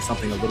Seas. We'll do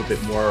something a little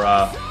bit more,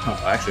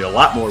 actually a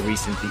lot more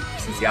recent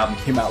since the album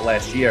came out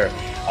last year.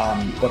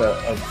 But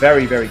a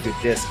very, very good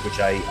disc, which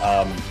I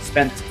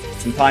spent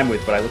some time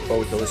with, but I look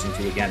forward to listening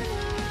to again.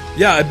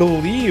 Yeah, I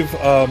believe,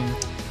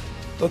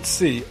 let's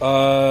see,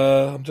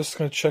 I'm just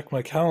going to check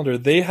my calendar.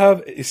 They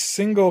have a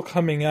single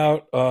coming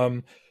out.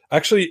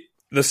 Actually,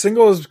 the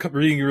single is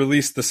being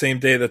released the same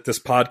day that this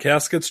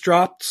podcast gets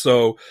dropped,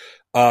 so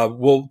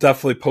we'll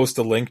definitely post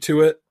a link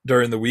to it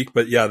during the week.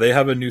 But yeah, they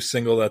have a new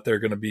single that they're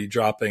going to be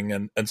dropping,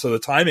 and so the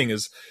timing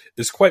is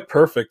quite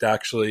perfect,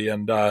 actually.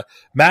 And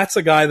Matt's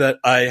a guy that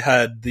I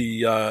had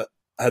the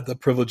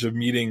privilege of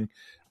meeting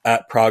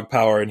at Prog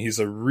Power, and he's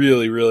a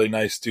really, really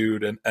nice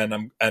dude,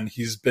 and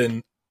he's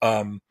been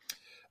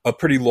a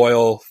pretty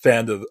loyal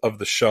fan of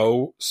the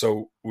show,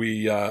 so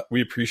we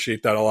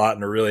appreciate that a lot,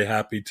 and are really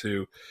happy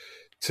to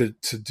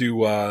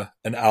do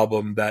an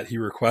album that he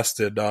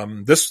requested.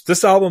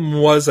 This album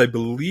was, I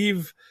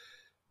believe,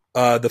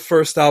 the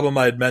first album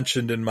I had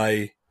mentioned in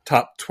my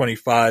top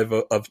 25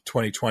 of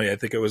 2020. I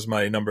think it was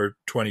my number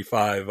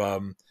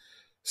 25.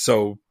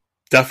 So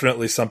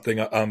definitely something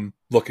I'm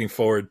looking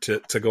forward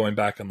to going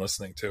back and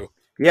listening to.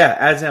 Yeah,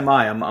 as am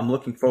I. I'm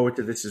looking forward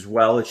to this as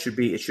well. It should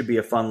be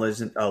a fun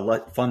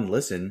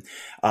listen.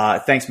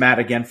 Thanks, Matt,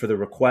 again for the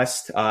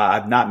request.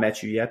 I've not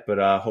met you yet,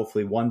 but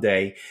hopefully one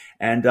day.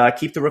 And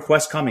keep the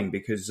requests coming,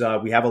 because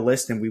we have a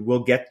list and we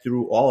will get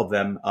through all of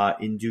them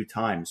in due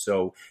time.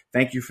 So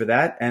thank you for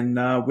that.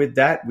 And with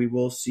that, we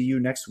will see you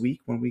next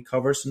week when we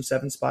cover some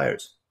Seven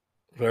Spires.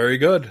 Very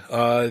good.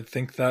 I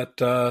think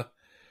that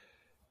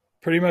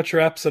pretty much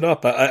wraps it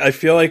up. I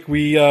feel like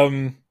we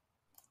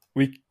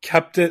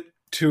kept it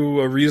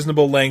to a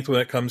reasonable length when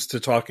it comes to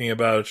talking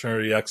about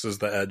Eternity X's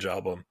The Edge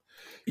album.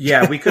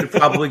 Yeah, we could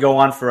probably go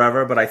on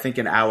forever, but I think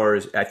an hour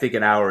is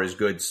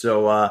good.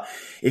 So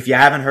if you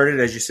haven't heard it,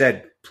 as you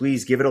said,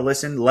 please give it a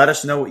listen. Let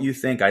us know what you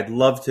think. I'd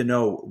love to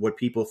know what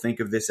people think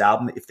of this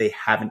album if they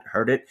haven't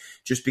heard it,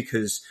 just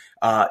because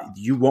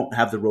you won't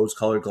have the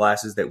rose-colored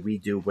glasses that we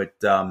do, but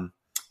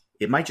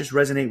it might just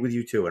resonate with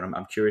you too, and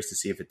I'm curious to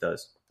see if it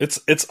does.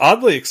 It's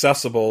oddly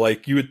accessible.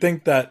 Like, you would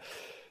think that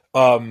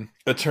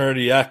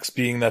Eternity X,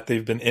 being that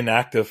they've been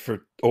inactive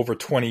for over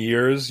 20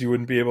 years, you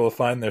wouldn't be able to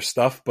find their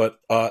stuff. But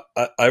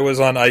I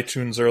was on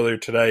iTunes earlier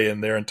today,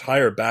 and their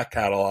entire back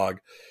catalog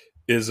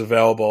is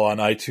available on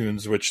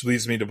iTunes, which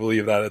leads me to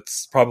believe that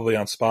it's probably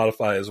on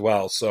Spotify as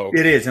well. So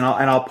it is, and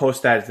I'll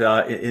post that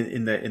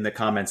in the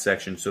comments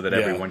section so that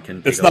everyone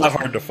can. It's not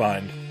hard to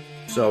find.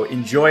 So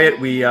enjoy it.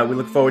 We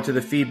look forward to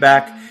the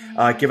feedback.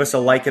 Give us a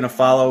like and a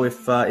follow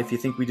if you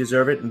think we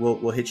deserve it, and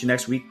we'll hit you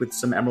next week with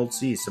some Emerald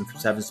Seas, some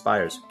Seven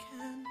Spires.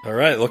 All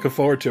right, looking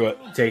forward to it.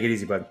 Take it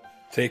easy, bud.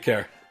 Take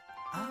care.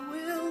 I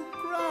will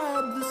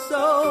grab the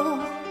soul